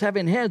serpents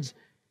having heads.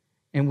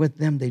 and with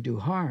them they do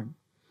harm.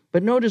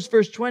 But notice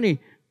verse 20,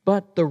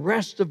 but the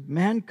rest of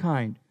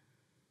mankind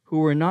who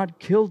were not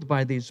killed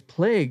by these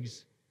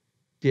plagues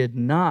did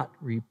not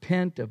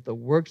repent of the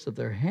works of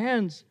their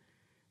hands,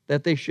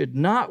 that they should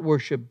not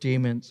worship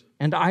demons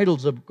and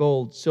idols of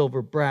gold,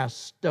 silver, brass,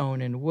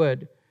 stone, and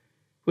wood,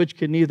 which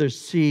can neither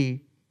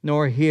see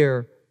nor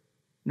hear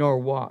nor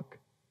walk.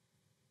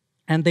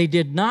 And they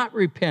did not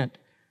repent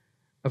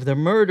of their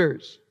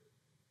murders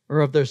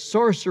or of their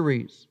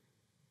sorceries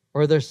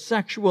or their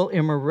sexual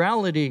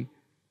immorality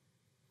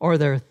or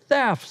their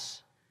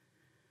thefts.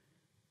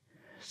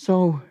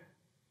 So,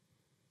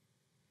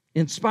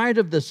 in spite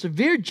of the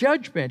severe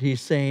judgment, he's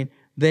saying,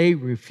 they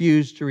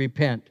refuse to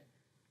repent.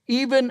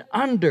 Even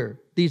under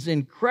these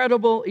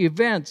incredible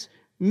events,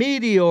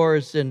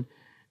 meteors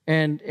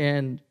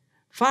and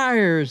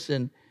fires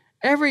and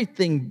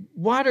everything,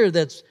 water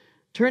that's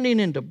turning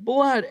into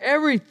blood,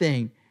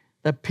 everything,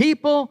 the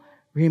people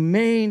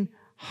remain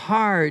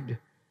hard.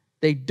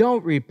 They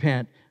don't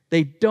repent.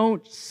 They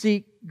don't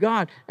seek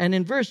God. And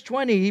in verse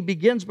 20, he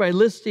begins by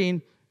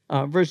listing,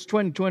 verse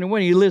 20,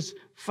 21, he lists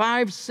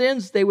 5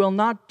 sins they will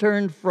not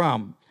turn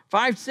from.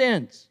 5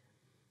 sins.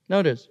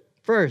 Notice,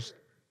 first,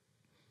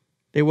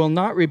 they will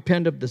not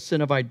repent of the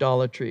sin of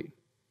idolatry.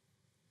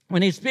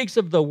 When he speaks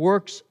of the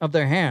works of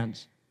their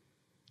hands,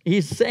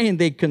 he's saying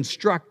they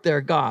construct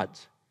their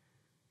gods.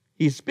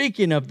 He's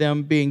speaking of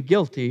them being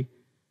guilty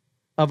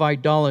of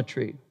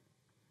idolatry.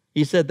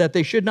 He said that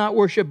they should not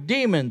worship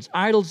demons,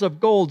 idols of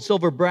gold,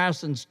 silver,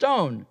 brass, and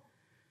stone.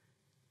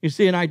 You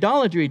see, in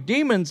idolatry,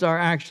 demons are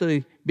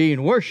actually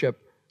being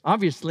worshiped.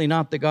 Obviously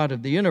not the God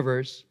of the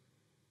universe.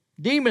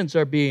 Demons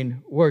are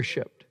being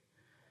worshiped.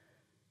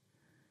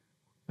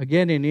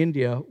 Again, in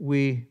India,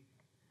 we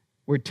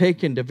were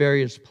taken to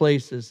various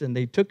places, and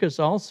they took us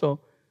also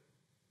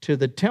to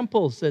the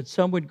temples that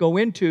some would go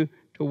into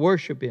to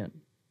worship in.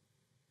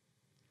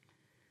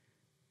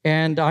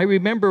 And I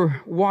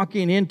remember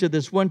walking into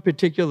this one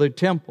particular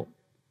temple,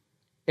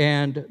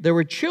 and there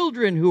were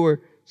children who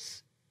were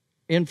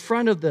in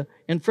front of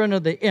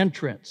the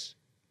entrance.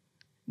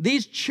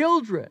 These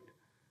children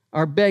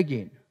are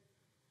begging.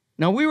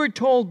 Now, we were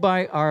told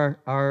by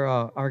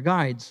our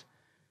guides,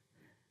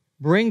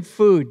 bring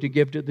food to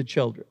give to the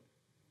children.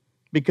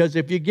 Because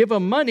if you give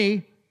them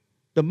money,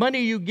 the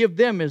money you give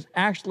them is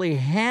actually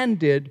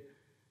handed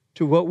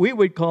to what we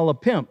would call a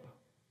pimp.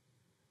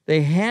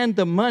 They hand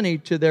the money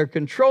to their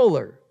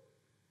controller.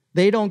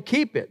 They don't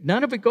keep it.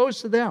 None of it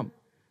goes to them.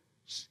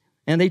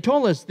 And they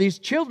told us these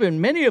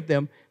children, many of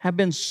them, have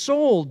been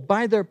sold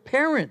by their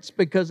parents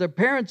because their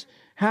parents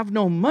have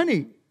no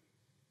money.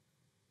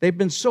 They've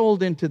been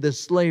sold into this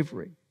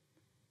slavery.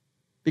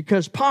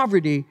 Because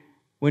poverty,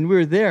 when we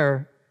were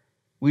there,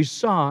 we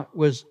saw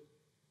was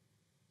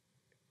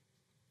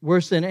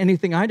worse than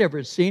anything I'd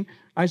ever seen.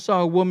 I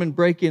saw a woman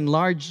breaking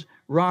large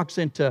rocks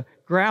into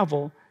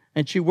gravel,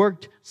 and she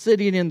worked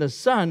sitting in the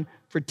sun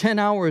for 10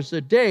 hours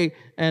a day.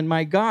 And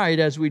my guide,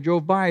 as we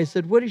drove by, I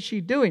said, what is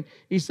she doing?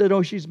 He said,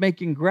 oh, she's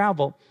making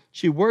gravel.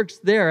 She works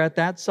there at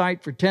that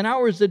site for 10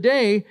 hours a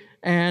day,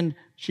 and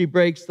she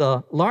breaks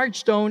the large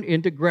stone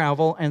into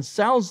gravel and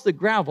sells the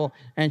gravel,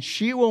 and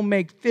she will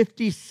make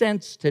 50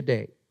 cents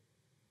today.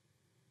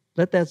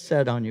 Let that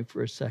set on you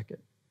for a second.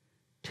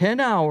 10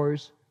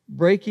 hours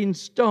breaking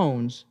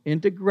stones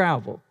into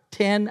gravel,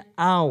 10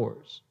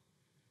 hours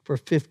for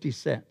 50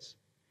 cents.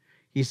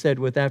 He said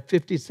with that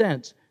 50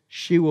 cents,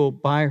 she will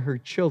buy her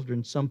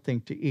children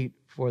something to eat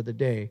for the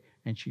day,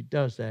 and she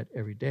does that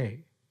every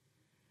day.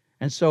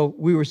 And so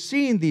we were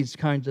seeing these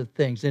kinds of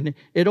things, and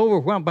it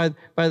overwhelmed. By the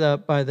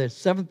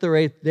 7th or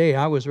 8th day,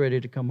 I was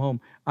ready to come home.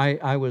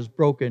 I was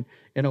broken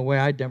in a way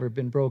I'd never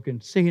been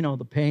broken, seeing all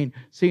the pain,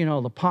 seeing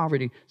all the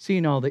poverty,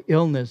 seeing all the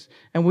illness.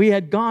 And we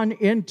had gone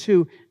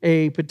into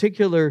a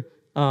particular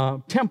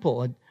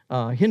temple,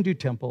 a Hindu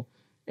temple,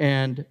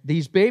 and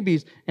these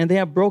babies, and they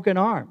have broken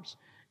arms.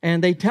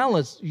 And they tell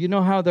us, you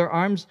know how their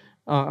arms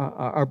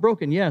are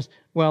broken? Yes.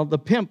 Well, the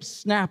pimp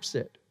snaps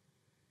it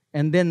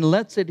and then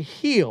lets it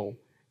heal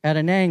at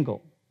an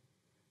angle,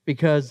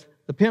 because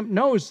the pimp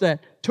knows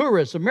that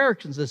tourists,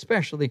 Americans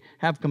especially,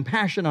 have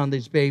compassion on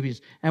these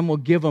babies and will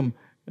give them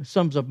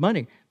sums of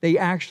money. They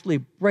actually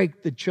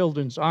break the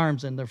children's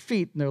arms and their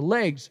feet and their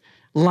legs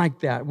like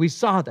that. We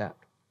saw that,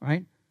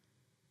 right?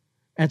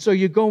 And so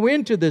you go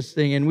into this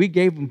thing, and we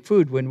gave them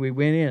food when we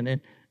went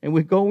in, and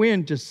we go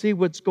in to see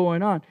what's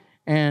going on.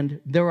 And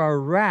there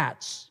are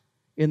rats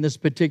in this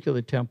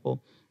particular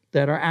temple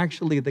that are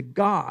actually the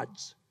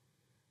gods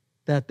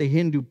that the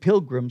Hindu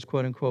pilgrims,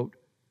 quote unquote,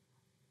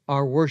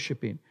 are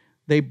worshiping.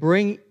 They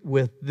bring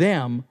with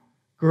them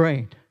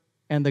grain,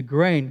 and the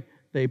grain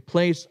they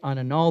place on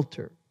an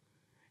altar.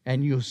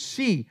 And you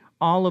see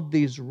all of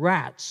these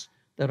rats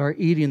that are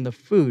eating the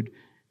food.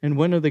 And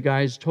one of the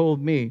guys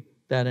told me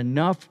that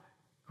enough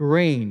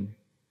grain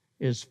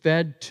is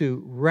fed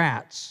to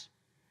rats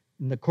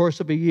in the course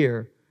of a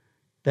year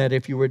that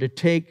if you were to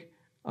take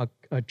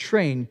a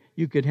train,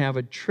 you could have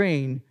a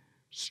train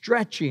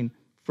stretching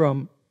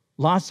from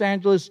Los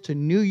Angeles to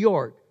New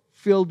York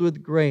filled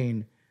with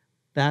grain.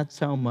 That's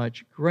how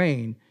much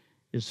grain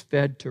is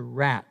fed to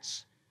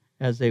rats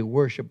as they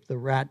worship the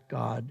rat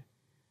god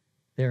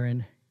there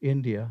in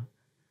India.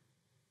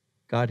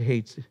 God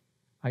hates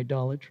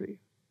idolatry.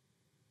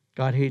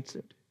 God hates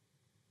it.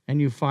 And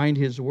you find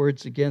his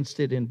words against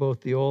it in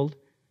both the Old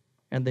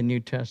and the New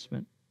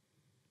Testament.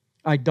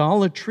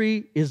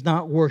 Idolatry is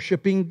not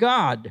worshiping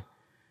God,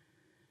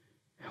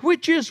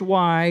 which is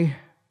why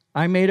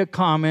I made a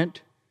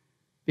comment,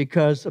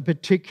 because a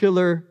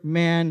particular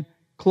man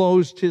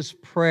closed his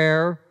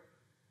prayer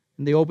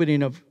in the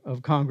opening of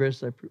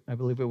Congress, I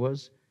believe it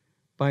was,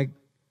 by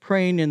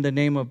praying in the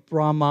name of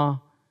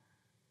Brahma,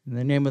 in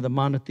the name of the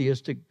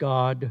monotheistic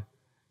God,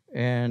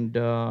 and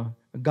a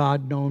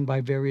God known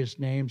by various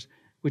names,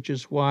 which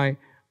is why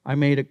I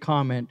made a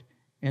comment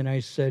and I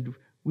said,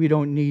 we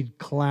don't need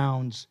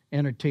clowns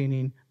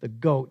entertaining the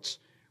goats.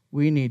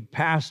 We need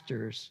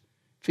pastors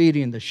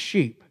feeding the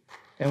sheep.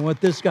 And what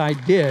this guy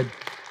did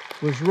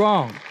was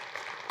wrong.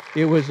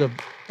 It was a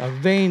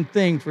vain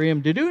thing for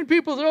him to do. And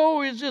people say,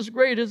 oh, he's just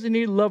great. Isn't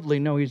he lovely?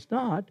 No, he's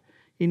not.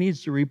 He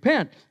needs to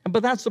repent.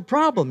 But that's the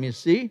problem, you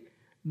see.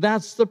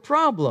 That's the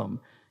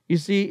problem. You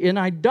see, in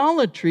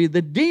idolatry,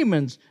 the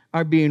demons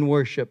are being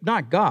worshipped,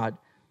 not God.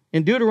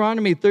 In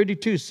Deuteronomy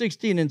 32,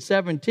 16 and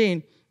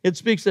 17, it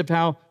speaks of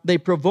how they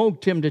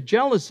provoked him to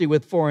jealousy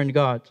with foreign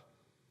gods.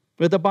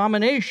 With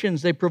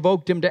abominations, they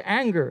provoked him to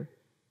anger.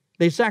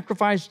 They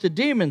sacrificed to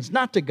demons,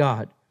 not to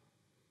God.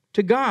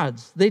 To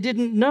gods they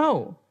didn't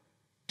know.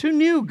 To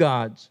new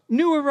gods,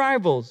 new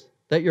arrivals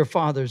that your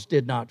fathers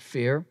did not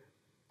fear.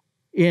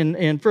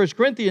 In 1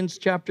 Corinthians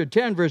chapter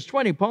 10, verse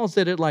 20, Paul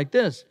said it like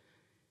this.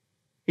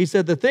 He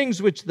said, the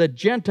things which the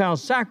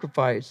Gentiles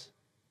sacrifice,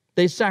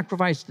 they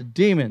sacrifice to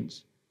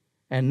demons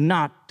and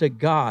not to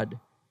God.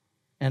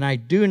 And I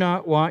do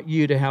not want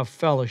you to have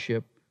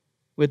fellowship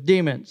with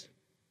demons.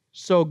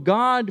 So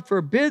God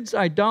forbids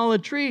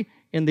idolatry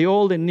in the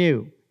Old and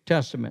New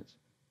Testaments.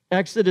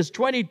 Exodus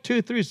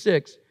 22 through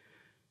 6.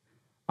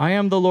 I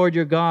am the Lord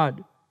your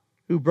God,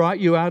 who brought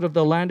you out of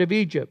the land of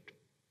Egypt,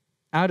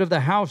 out of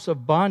the house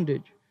of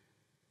bondage.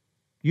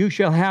 You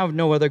shall have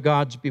no other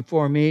gods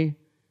before me.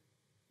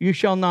 You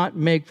shall not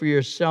make for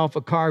yourself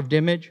a carved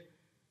image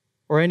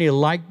or any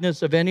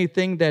likeness of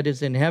anything that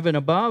is in heaven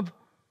above,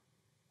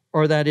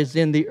 or that is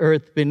in the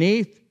earth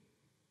beneath,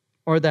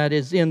 or that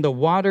is in the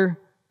water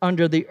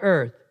under the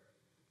earth.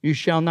 You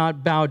shall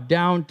not bow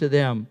down to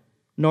them,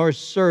 nor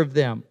serve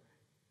them.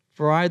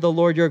 For I, the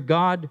Lord your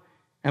God,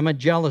 am a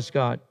jealous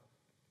God,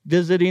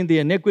 visiting the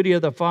iniquity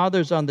of the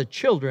fathers on the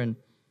children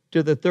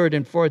to the third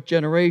and fourth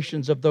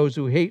generations of those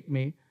who hate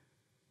me,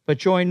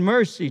 but showing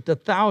mercy to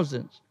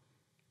thousands,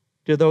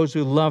 to those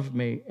who love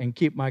me and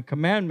keep my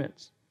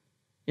commandments.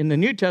 In the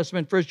New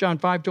Testament, 1 John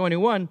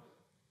 5:21,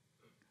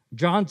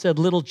 John said,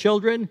 little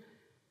children,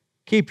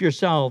 keep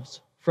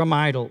yourselves from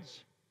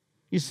idols.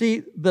 You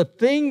see, the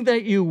thing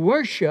that you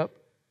worship,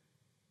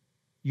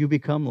 you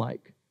become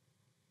like.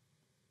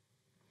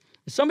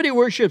 If somebody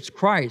worships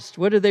Christ,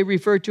 what do they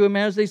refer to him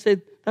as? They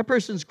say, that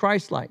person's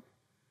Christ-like.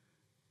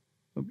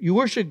 You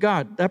worship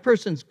God, that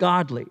person's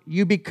godly.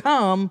 You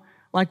become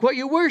like what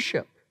you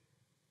worship.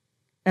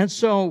 And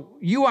so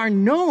you are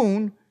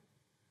known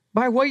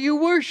by what you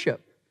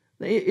worship.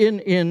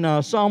 In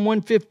Psalm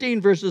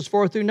 115, verses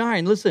 4 through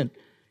 9, listen,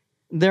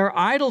 their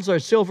idols are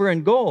silver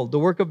and gold, the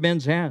work of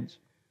men's hands.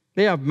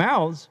 They have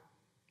mouths,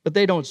 but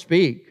they don't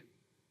speak.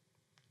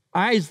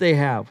 Eyes they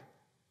have,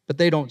 but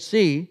they don't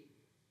see.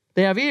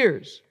 They have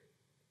ears,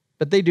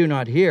 but they do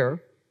not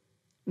hear.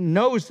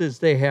 Noses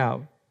they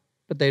have,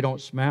 but they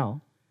don't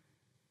smell.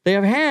 They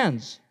have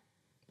hands,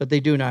 but they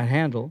do not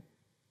handle.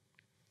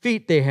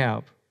 Feet they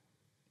have,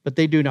 but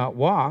they do not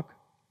walk,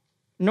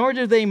 nor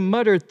do they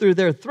mutter through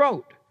their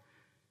throat.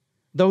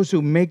 Those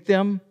who make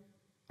them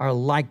are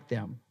like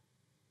them.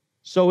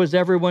 So is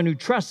everyone who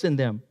trusts in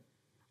them.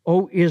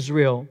 O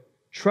Israel,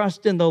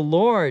 trust in the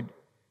Lord.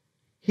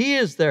 He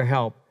is their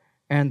help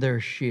and their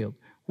shield.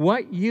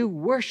 What you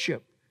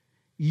worship,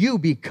 you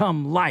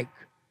become like.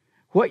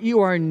 What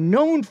you are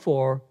known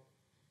for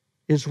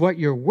is what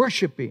you're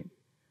worshiping.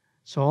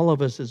 So all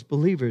of us as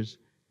believers,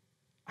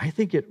 I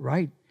think it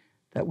right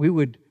that we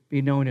would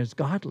be known as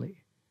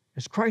godly,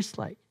 as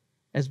Christ-like,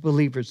 as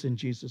believers in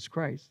Jesus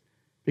Christ.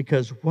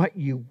 Because what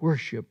you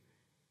worship,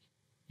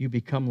 you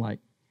become like.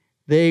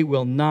 They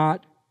will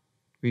not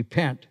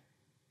repent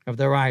of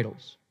their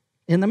idols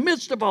in the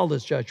midst of all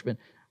this judgment.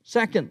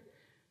 Second,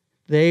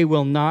 they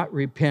will not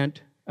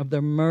repent of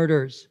their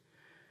murders.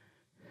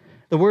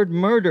 The word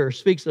murder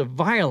speaks of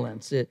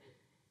violence. It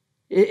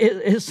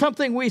is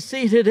something we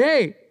see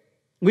today.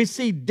 We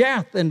see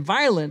death and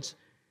violence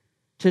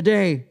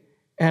today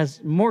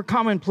as more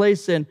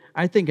commonplace than,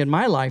 I think, in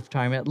my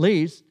lifetime at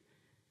least.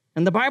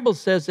 And the Bible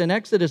says in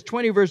Exodus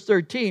 20, verse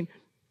 13,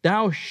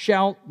 thou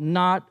shalt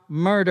not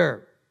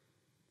murder.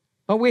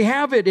 But we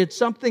have it. It's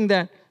something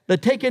that the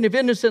taking of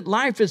innocent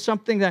life is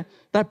something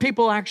that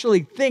people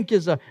actually think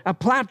is a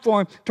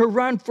platform to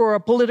run for a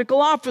political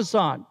office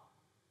on.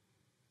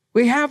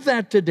 We have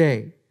that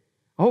today.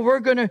 Oh, we're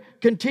going to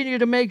continue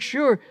to make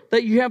sure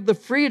that you have the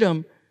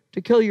freedom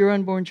to kill your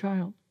unborn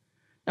child.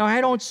 Now,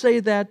 I don't say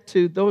that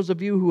to those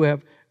of you who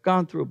have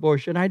gone through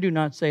abortion. I do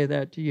not say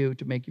that to you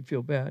to make you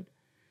feel bad.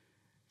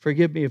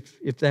 Forgive me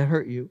if that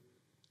hurt you.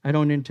 I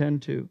don't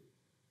intend to.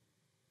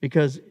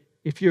 Because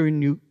if you're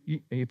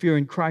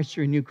in Christ,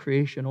 you're a new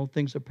creation. Old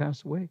things have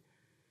passed away.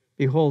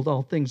 Behold,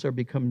 all things are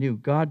become new.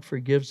 God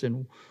forgives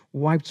and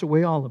wipes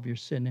away all of your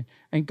sin.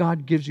 And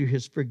God gives you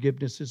His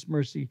forgiveness, His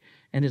mercy,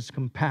 and His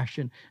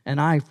compassion. And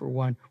I, for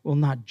one, will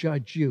not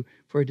judge you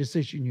for a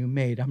decision you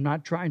made. I'm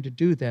not trying to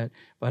do that,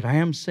 but I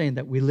am saying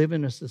that we live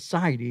in a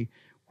society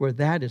where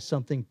that is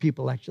something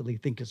people actually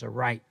think is a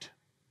right,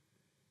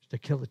 to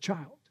kill a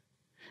child.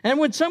 And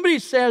when somebody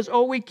says,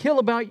 oh, we care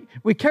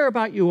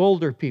about you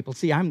older people.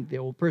 See, I'm the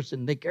old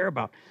person they care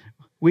about.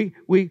 We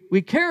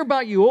care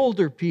about you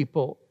older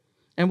people.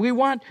 And we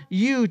want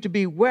you to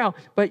be well,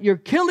 but you're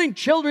killing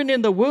children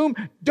in the womb.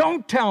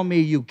 Don't tell me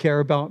you care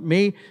about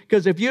me,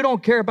 because if you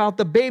don't care about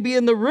the baby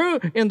in the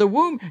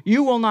womb,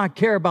 you will not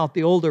care about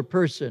the older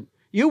person.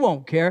 You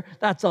won't care.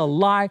 That's a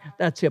lie.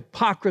 That's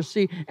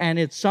hypocrisy. And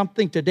it's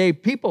something today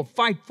people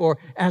fight for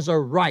as a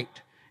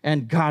right.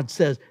 And God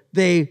says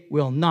they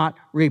will not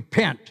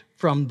repent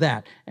from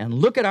that. And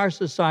look at our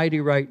society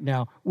right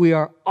now. We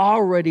are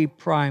already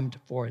primed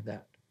for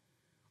that.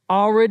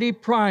 Already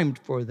primed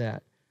for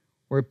that,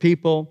 where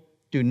people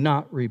do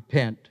not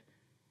repent.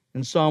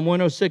 In Psalm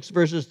 106,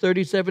 verses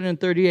 37 and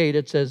 38,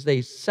 it says,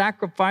 they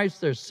sacrifice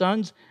their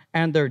sons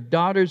and their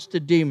daughters to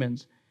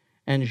demons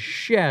and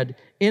shed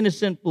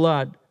innocent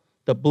blood,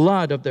 the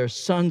blood of their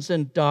sons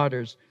and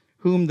daughters,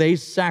 whom they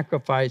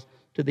sacrificed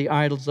to the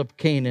idols of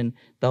Canaan.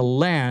 The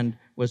land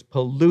was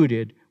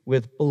polluted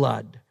with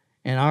blood,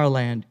 and our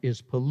land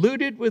is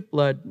polluted with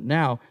blood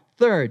now.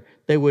 Third,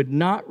 they would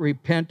not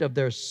repent of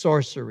their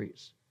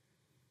sorceries.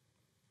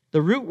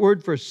 The root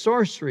word for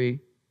sorcery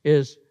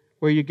is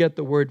where you get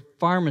the word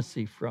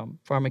pharmacy from,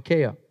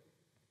 pharmakeia.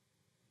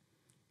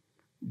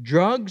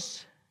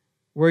 Drugs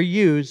were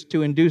used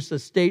to induce a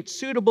state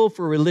suitable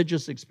for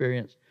religious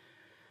experience.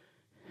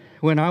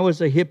 When I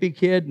was a hippie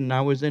kid and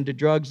I was into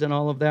drugs and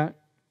all of that,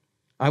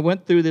 I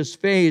went through this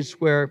phase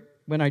where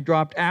when I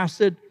dropped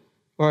acid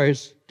or I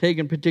was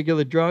taking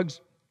particular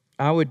drugs,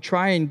 I would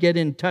try and get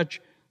in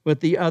touch with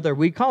the other.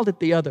 We called it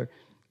the other.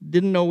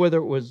 Didn't know whether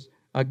it was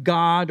a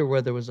God or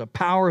whether it was a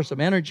power,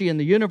 some energy in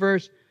the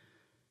universe.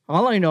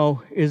 All I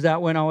know is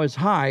that when I was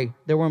high,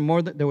 there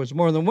was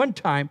more than one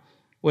time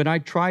when I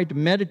tried to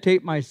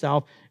meditate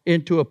myself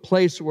into a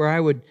place where I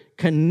would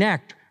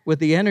connect with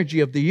the energy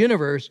of the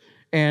universe,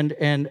 and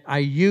I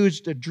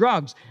used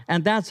drugs.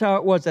 And that's how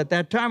it was at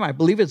that time. I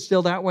believe it's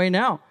still that way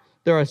now.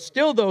 There are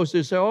still those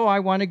who say, oh, I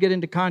want to get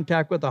into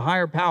contact with a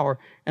higher power,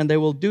 and they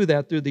will do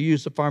that through the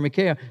use of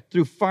pharmakeia,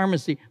 through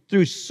pharmacy,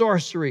 through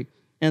sorcery.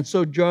 And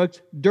so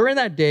drugs during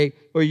that day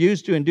were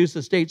used to induce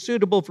a state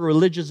suitable for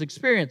religious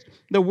experience.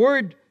 The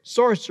word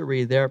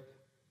sorcery there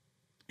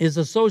is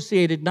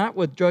associated not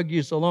with drug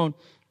use alone,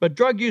 but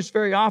drug use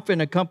very often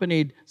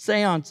accompanied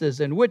seances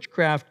and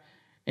witchcraft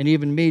and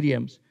even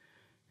mediums.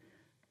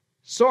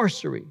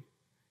 Sorcery,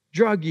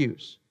 drug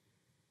use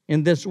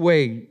in this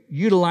way,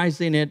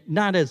 utilizing it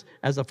not as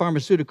a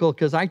pharmaceutical,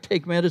 because I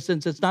take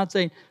medicines. It's not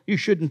saying you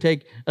shouldn't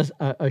take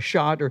a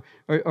shot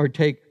or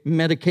take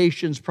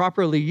medications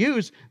properly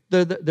used.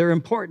 They're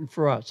important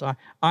for us.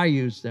 I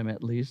use them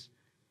at least.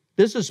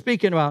 This is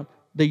speaking about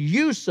the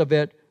use of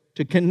it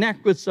to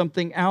connect with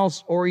something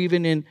else, or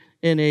even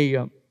in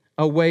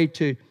a way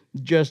to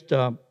just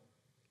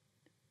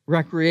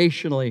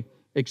recreationally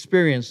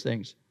experience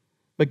things.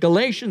 But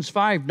Galatians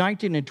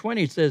 5:19 and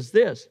 20 says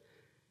this.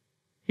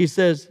 He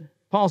says,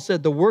 Paul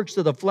said, the works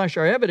of the flesh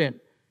are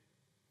evident,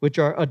 which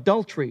are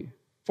adultery,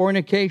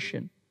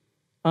 fornication,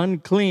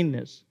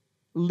 uncleanness,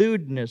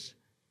 lewdness,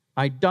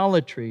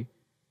 idolatry,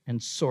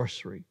 and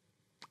sorcery.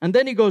 And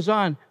then he goes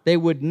on, they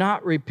would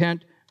not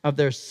repent of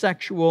their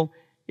sexual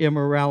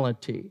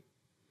immorality.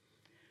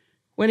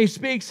 When he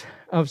speaks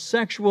of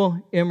sexual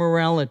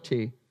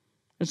immorality,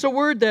 it's a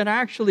word that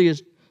actually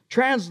is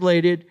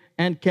translated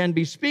and can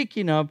be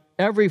speaking of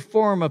every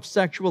form of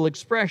sexual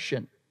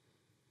expression.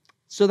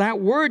 So that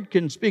word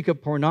can speak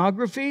of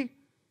pornography,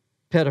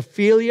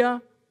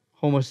 pedophilia,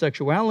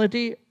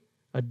 homosexuality,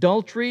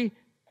 adultery,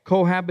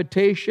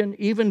 cohabitation,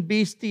 even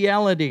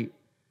bestiality.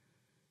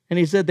 And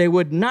he said they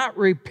would not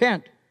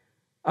repent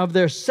of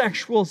their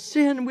sexual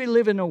sin. We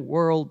live in a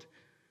world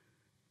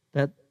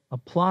that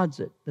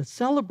applauds it, that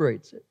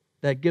celebrates it,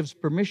 that gives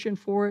permission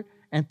for it,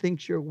 and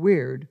thinks you're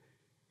weird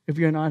if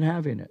you're not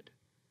having it.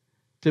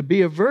 To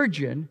be a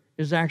virgin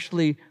is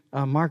actually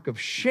a mark of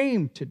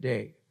shame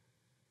today.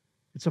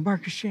 It's a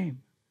mark of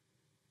shame.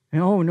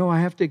 And oh no, I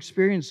have to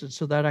experience it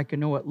so that I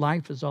can know what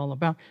life is all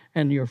about.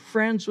 And your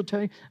friends will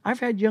tell you. I've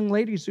had young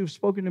ladies who've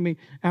spoken to me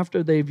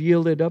after they've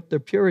yielded up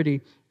their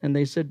purity, and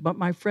they said, but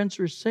my friends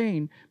were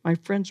saying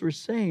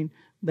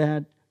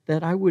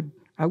that I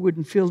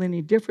wouldn't feel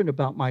any different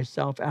about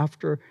myself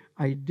after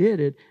I did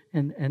it,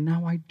 and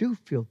now I do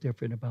feel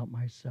different about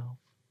myself.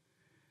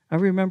 I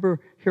remember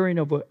hearing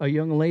of a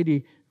young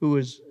lady who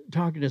was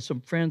talking to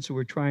some friends who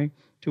were trying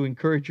to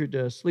encourage her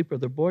to sleep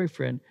with her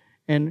boyfriend,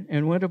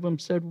 and one of them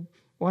said,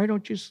 Why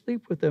don't you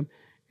sleep with him?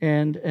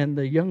 And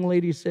the young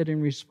lady said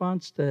in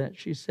response to that,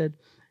 she said,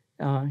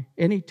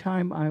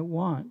 anytime I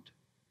want,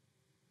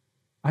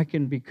 I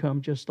can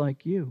become just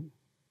like you.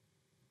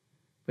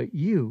 But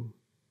you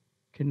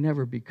can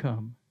never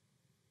become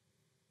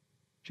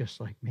just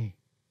like me.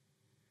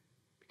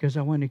 Because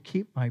I want to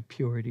keep my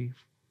purity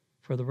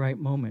for the right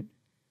moment,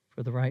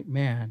 for the right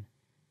man,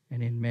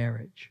 and in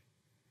marriage.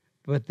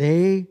 But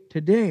they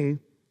today, and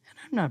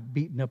I'm not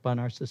beating up on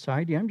our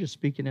society, I'm just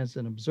speaking as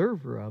an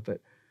observer of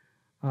it.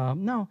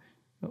 No,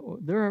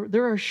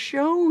 there are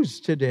shows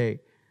today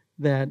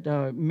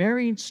that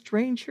marrying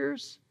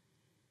strangers,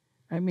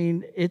 I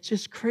mean, it's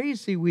just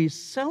crazy. We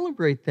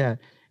celebrate that.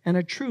 And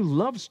a true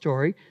love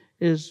story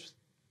is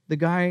the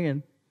guy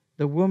and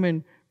the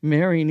woman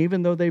marrying,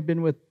 even though they've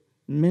been with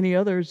many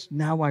others,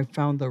 now I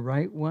found the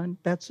right one.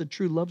 That's a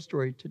true love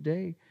story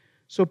today.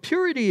 So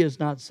purity is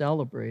not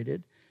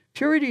celebrated.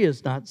 Purity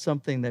is not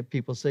something that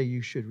people say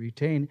you should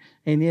retain,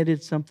 and yet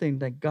it's something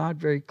that God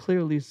very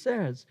clearly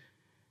says.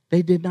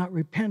 They did not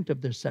repent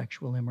of their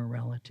sexual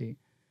immorality.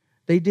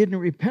 They didn't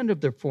repent of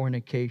their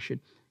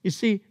fornication. You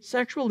see,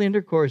 sexual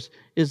intercourse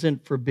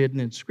isn't forbidden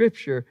in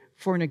Scripture.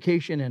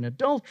 Fornication and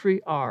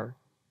adultery are.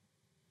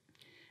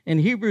 In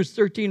Hebrews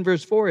 13,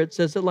 verse 4, it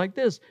says it like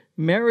this: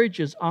 marriage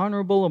is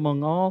honorable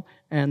among all,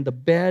 and the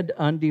bed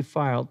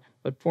undefiled,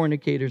 but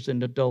fornicators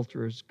and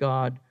adulterers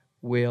God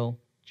will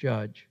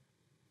judge.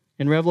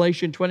 In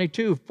Revelation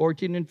 22,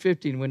 14 and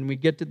 15, when we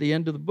get to the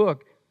end of the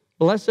book,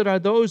 blessed are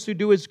those who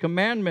do His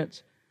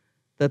commandments,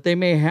 that they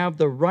may have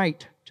the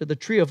right to the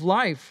tree of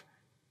life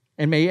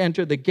and may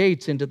enter the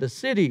gates into the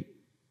city.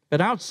 But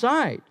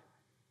outside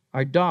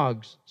are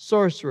dogs,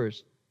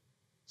 sorcerers,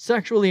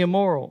 sexually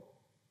immoral,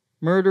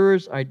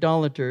 murderers,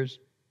 idolaters,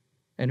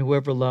 and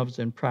whoever loves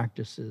and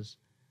practices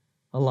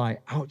a lie.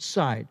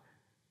 Outside,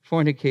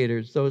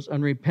 fornicators, those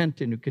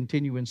unrepentant who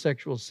continue in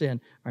sexual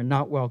sin, are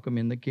not welcome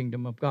in the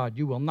kingdom of God.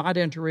 You will not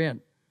enter in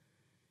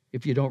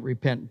if you don't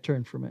repent and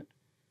turn from it.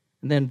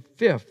 And then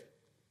fifth,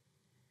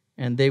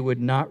 and they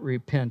would not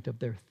repent of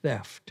their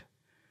theft.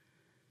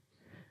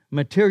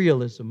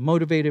 Materialism,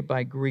 motivated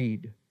by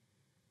greed.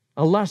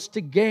 A lust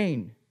to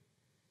gain,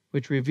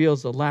 which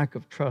reveals a lack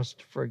of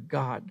trust for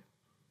God.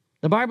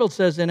 The Bible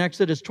says in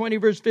Exodus 20,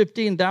 verse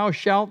 15, thou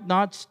shalt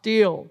not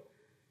steal.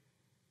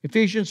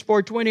 Ephesians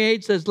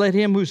 4:28 says, let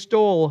him who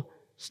stole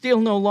steal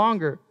no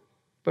longer,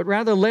 but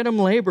rather let him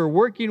labor,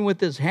 working with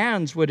his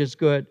hands what is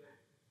good,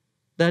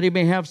 that he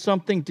may have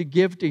something to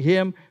give to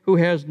him who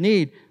has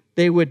need.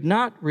 They would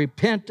not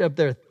repent of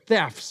their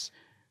thefts.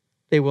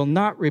 They will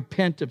not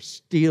repent of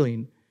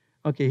stealing.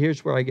 Okay,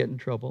 here's where I get in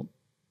trouble.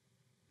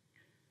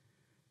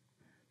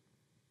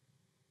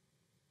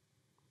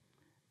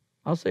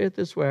 I'll say it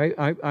this way.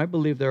 I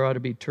believe there ought to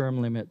be term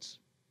limits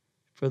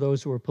for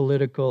those who are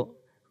political,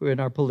 who are in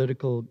our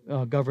political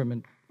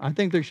government. I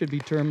think there should be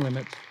term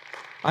limits.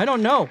 I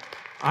don't know.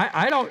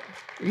 I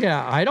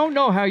don't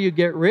know how you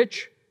get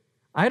rich.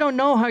 I don't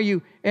know how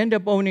you end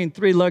up owning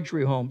 3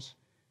 luxury homes,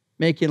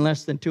 making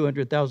less than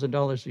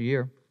 $200,000 a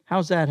year.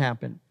 How's that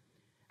happen?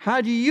 How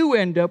do you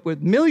end up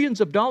with millions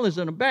of dollars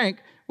in a bank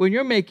when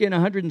you're making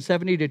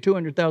 $170,000 to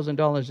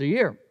 $200,000 a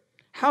year?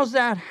 How's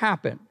that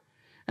happen?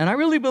 And I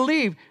really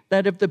believe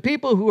that if the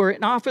people who are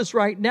in office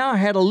right now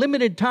had a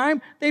limited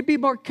time, they'd be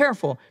more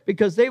careful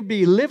because they'd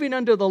be living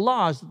under the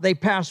laws that they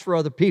pass for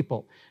other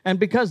people. And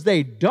because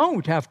they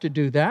don't have to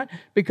do that,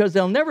 because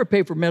they'll never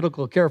pay for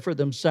medical care for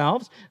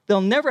themselves,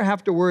 they'll never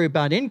have to worry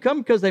about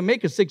income because they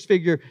make a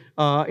 6-figure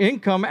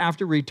income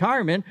after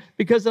retirement,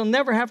 because they'll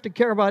never have to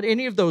care about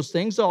any of those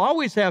things. They'll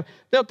always have,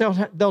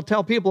 they'll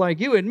tell people like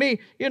you and me,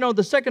 you know,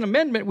 the Second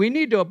Amendment, we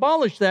need to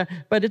abolish that,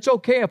 but it's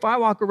okay if I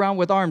walk around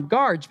with armed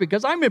guards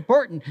because I'm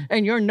important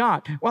and you're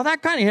not. Well,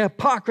 that kind of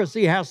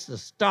hypocrisy has to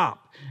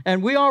stop.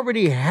 And we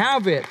already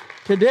have it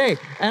today.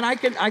 And I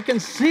can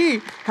see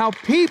how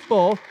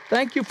people,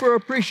 thank you for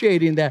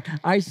appreciating that.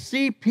 I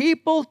see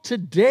people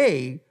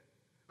today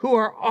who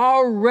are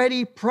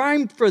already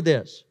primed for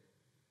this.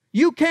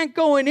 You can't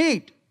go and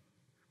eat,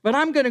 but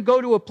I'm going to go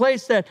to a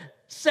place that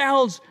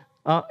sells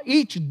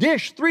each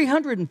dish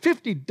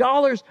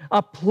 $350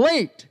 a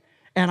plate.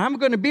 And I'm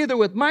going to be there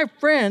with my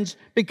friends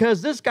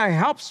because this guy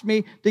helps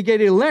me to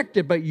get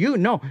elected. But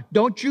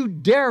don't you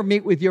dare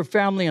meet with your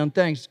family on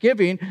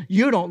Thanksgiving.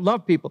 You don't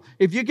love people.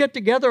 If you get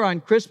together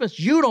on Christmas,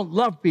 you don't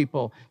love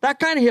people. That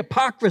kind of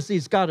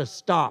hypocrisy's got to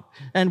stop.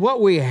 And what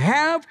we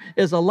have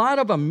is a lot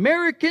of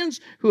Americans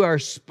who are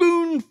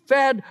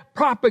spoon-fed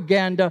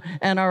propaganda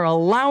and are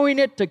allowing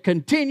it to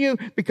continue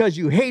because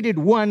you hated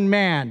one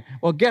man.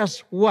 Well, guess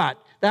what?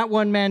 That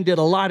one man did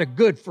a lot of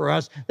good for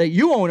us that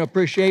you won't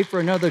appreciate for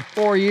another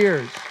 4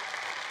 years.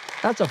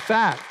 That's a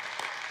fact.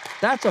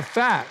 That's a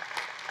fact.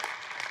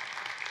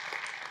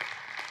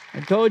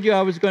 I told you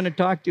I was going to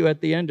talk to you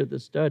at the end of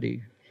the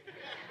study.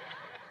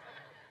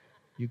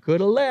 You could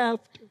have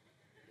left.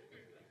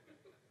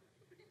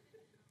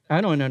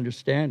 I don't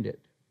understand it.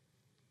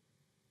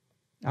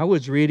 I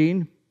was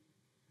reading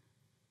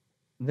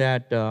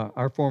that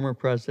our former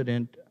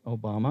President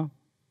Obama,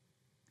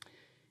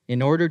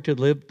 in order to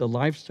live the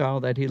lifestyle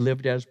that he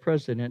lived as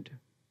president,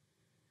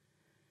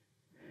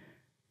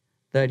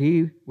 that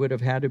he would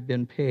have had to have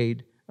been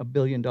paid $1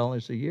 billion a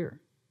year.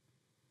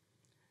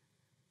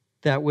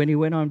 That when he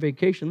went on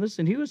vacation,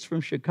 listen, he was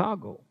from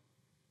Chicago,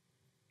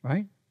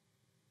 right?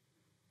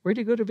 Where'd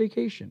he go to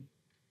vacation?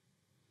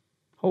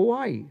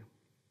 Hawaii.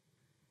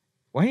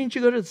 Why didn't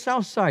you go to the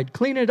south side?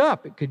 Clean it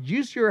up. It could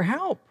use your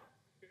help.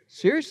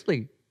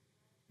 Seriously,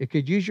 it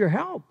could use your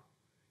help.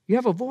 You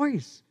have a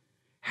voice.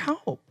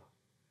 Help.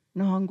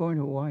 No, I'm going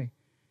to Hawaii.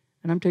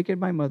 And I'm taking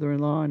my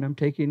mother-in-law, and I'm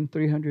taking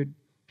 300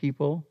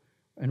 people,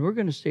 and we're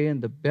going to stay in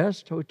the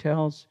best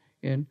hotels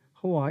in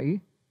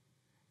Hawaii,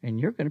 and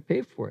you're going to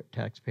pay for it,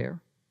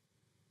 taxpayer.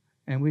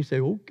 And we say,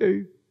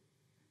 okay.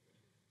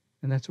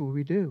 And that's what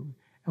we do.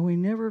 And we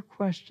never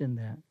question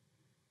that.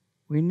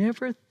 We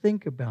never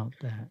think about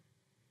that.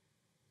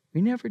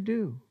 We never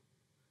do.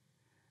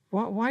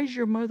 Why is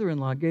your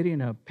mother-in-law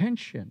getting a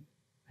pension?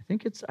 I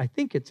think it's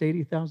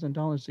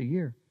 $80,000 a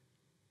year.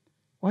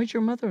 Why is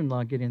your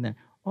mother-in-law getting that?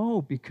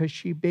 Oh, because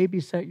she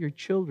babysat your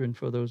children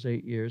for those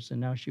 8 years,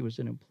 and now she was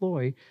an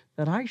employee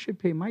that I should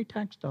pay my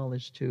tax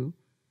dollars to.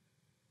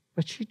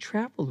 But she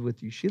traveled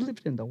with you. She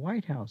lived in the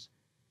White House.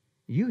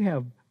 You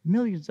have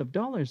millions of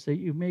dollars that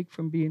you make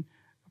from being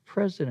a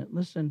president.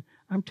 Listen,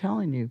 I'm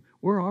telling you,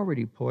 we're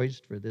already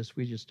poised for this.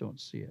 We just don't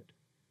see it.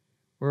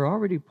 We're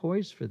already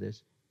poised for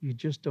this. You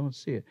just don't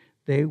see it.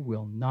 They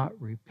will not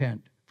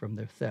repent from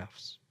their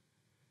thefts.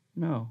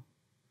 No.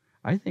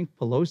 I think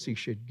Pelosi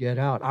should get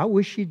out. I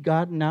wish she'd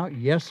gotten out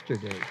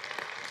yesterday.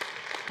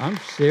 I'm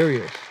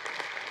serious.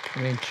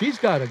 I mean, she's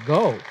got to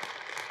go.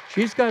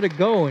 She's got to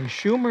go. And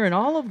Schumer and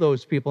all of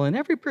those people and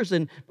every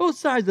person, both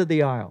sides of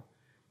the aisle,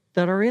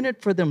 that are in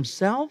it for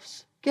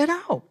themselves, get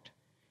out.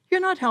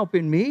 You're not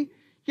helping me.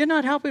 You're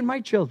not helping my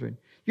children.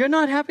 You're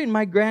not helping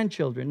my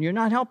grandchildren. You're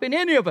not helping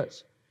any of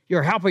us.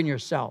 You're helping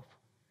yourself.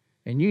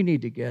 And you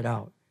need to get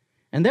out.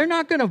 And they're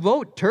not going to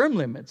vote term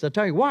limits. I'll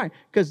tell you why.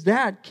 Because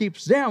that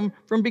keeps them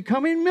from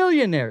becoming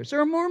millionaires. There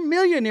are more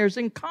millionaires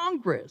in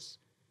Congress.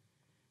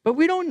 But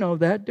we don't know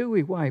that, do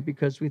we? Why?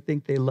 Because we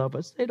think they love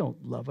us. They don't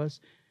love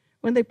us.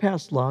 When they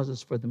pass laws,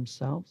 it's for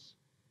themselves.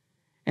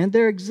 And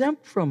they're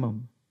exempt from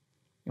them.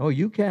 Oh,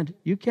 you can't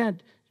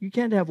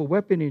have a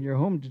weapon in your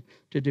home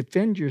to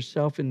defend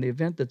yourself in the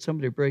event that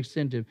somebody breaks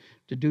in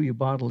to do you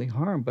bodily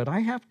harm. But I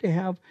have to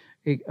have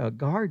a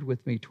guard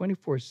with me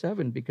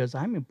 24/7 because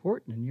I'm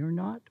important and you're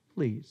not.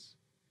 Please,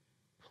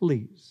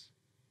 please,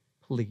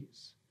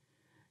 please.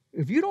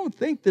 If you don't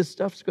think this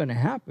stuff's going to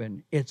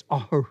happen, it's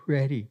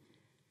already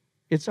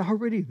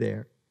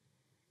there.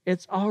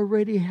 It's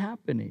already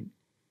happening.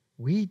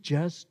 We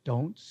just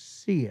don't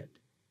see it.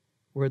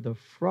 We're the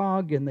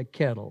frog in the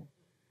kettle,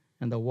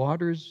 and the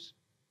water's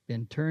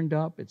been turned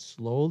up. It's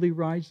slowly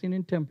rising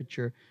in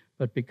temperature,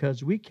 but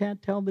because we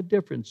can't tell the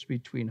difference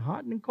between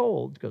hot and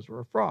cold, because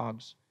we're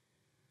frogs,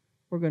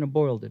 we're going to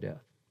boil to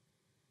death.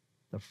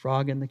 The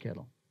frog in the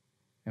kettle.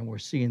 And we're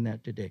seeing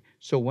that today.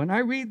 So when I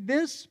read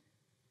this,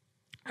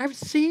 I've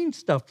seen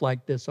stuff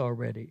like this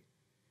already.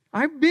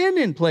 I've been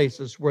in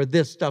places where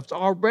this stuff's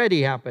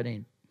already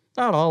happening.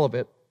 Not all of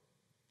it,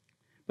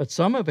 but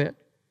some of it.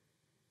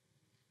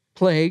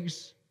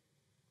 Plagues,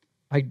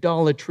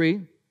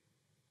 idolatry,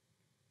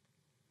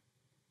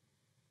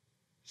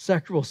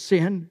 sexual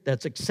sin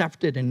that's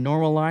accepted and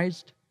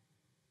normalized,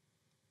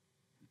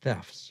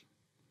 thefts.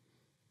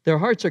 Their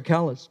hearts are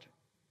calloused.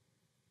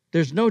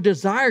 There's no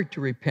desire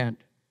to repent.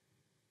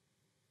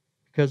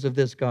 Because of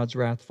this, God's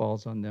wrath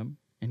falls on them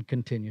and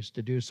continues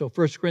to do so.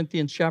 1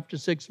 Corinthians chapter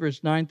 6,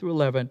 verse 9 through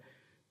 11.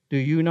 Do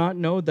you not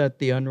know that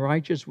the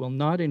unrighteous will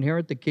not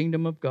inherit the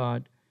kingdom of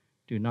God?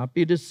 Do not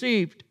be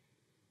deceived.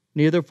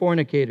 Neither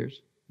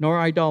fornicators,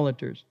 nor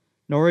idolaters,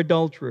 nor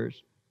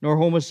adulterers, nor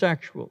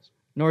homosexuals,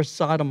 nor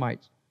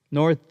sodomites,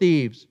 nor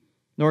thieves,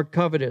 nor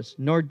covetous,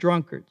 nor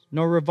drunkards,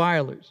 nor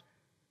revilers,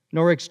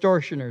 nor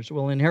extortioners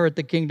will inherit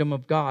the kingdom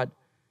of God.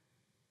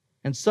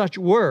 And such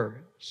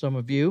were some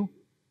of you.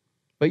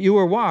 But you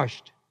were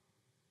washed,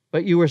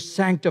 but you were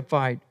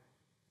sanctified,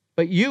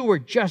 but you were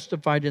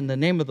justified in the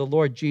name of the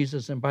Lord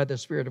Jesus and by the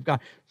Spirit of God.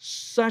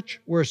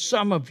 Such were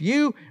some of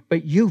you,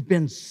 but you've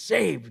been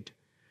saved.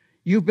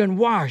 You've been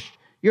washed.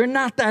 You're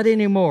not that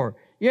anymore.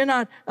 You're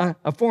not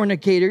a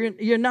fornicator.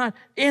 You're not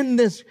in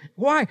this.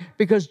 Why?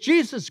 Because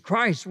Jesus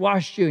Christ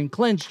washed you and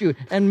cleansed you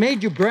and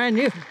made you brand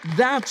new.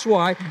 That's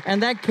why.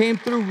 And that came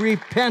through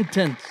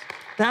repentance.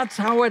 That's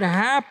how it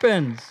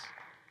happens.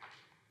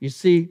 You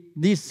see,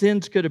 these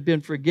sins could have been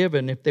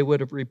forgiven if they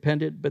would have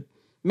repented, but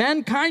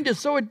mankind is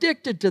so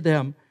addicted to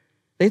them.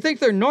 They think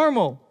they're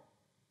normal.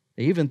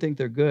 They even think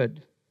they're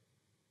good.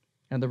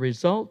 And the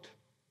result,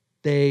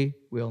 they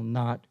will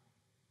not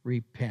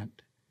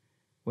repent.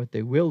 What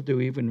they will do,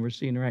 even we're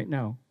seeing right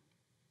now,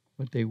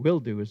 what they will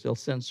do is they'll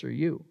censor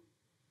you.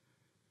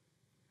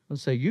 They'll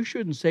say, you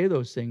shouldn't say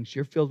those things.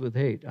 You're filled with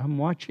hate. I'm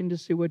watching to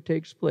see what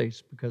takes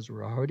place because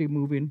we're already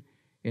moving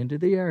into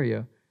the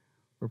area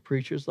where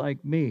preachers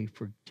like me,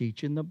 for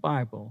teaching the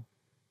Bible,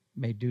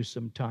 may do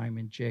some time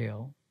in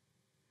jail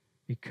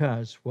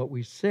because what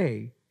we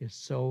say is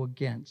so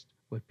against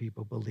what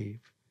people believe.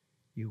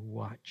 You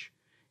watch.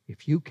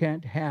 If you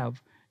can't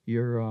have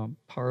your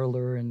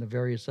Parler and the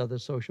various other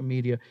social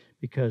media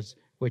because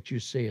what you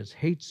say is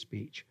hate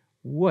speech,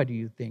 what do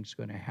you think is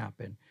going to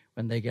happen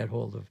when they get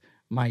hold of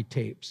my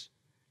tapes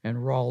and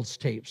Rawls'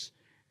 tapes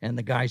and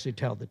the guys who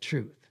tell the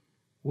truth?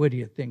 What do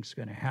you think is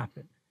going to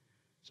happen?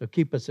 So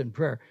keep us in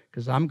prayer,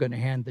 because I'm going to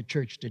hand the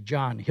church to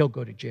John. He'll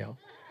go to jail.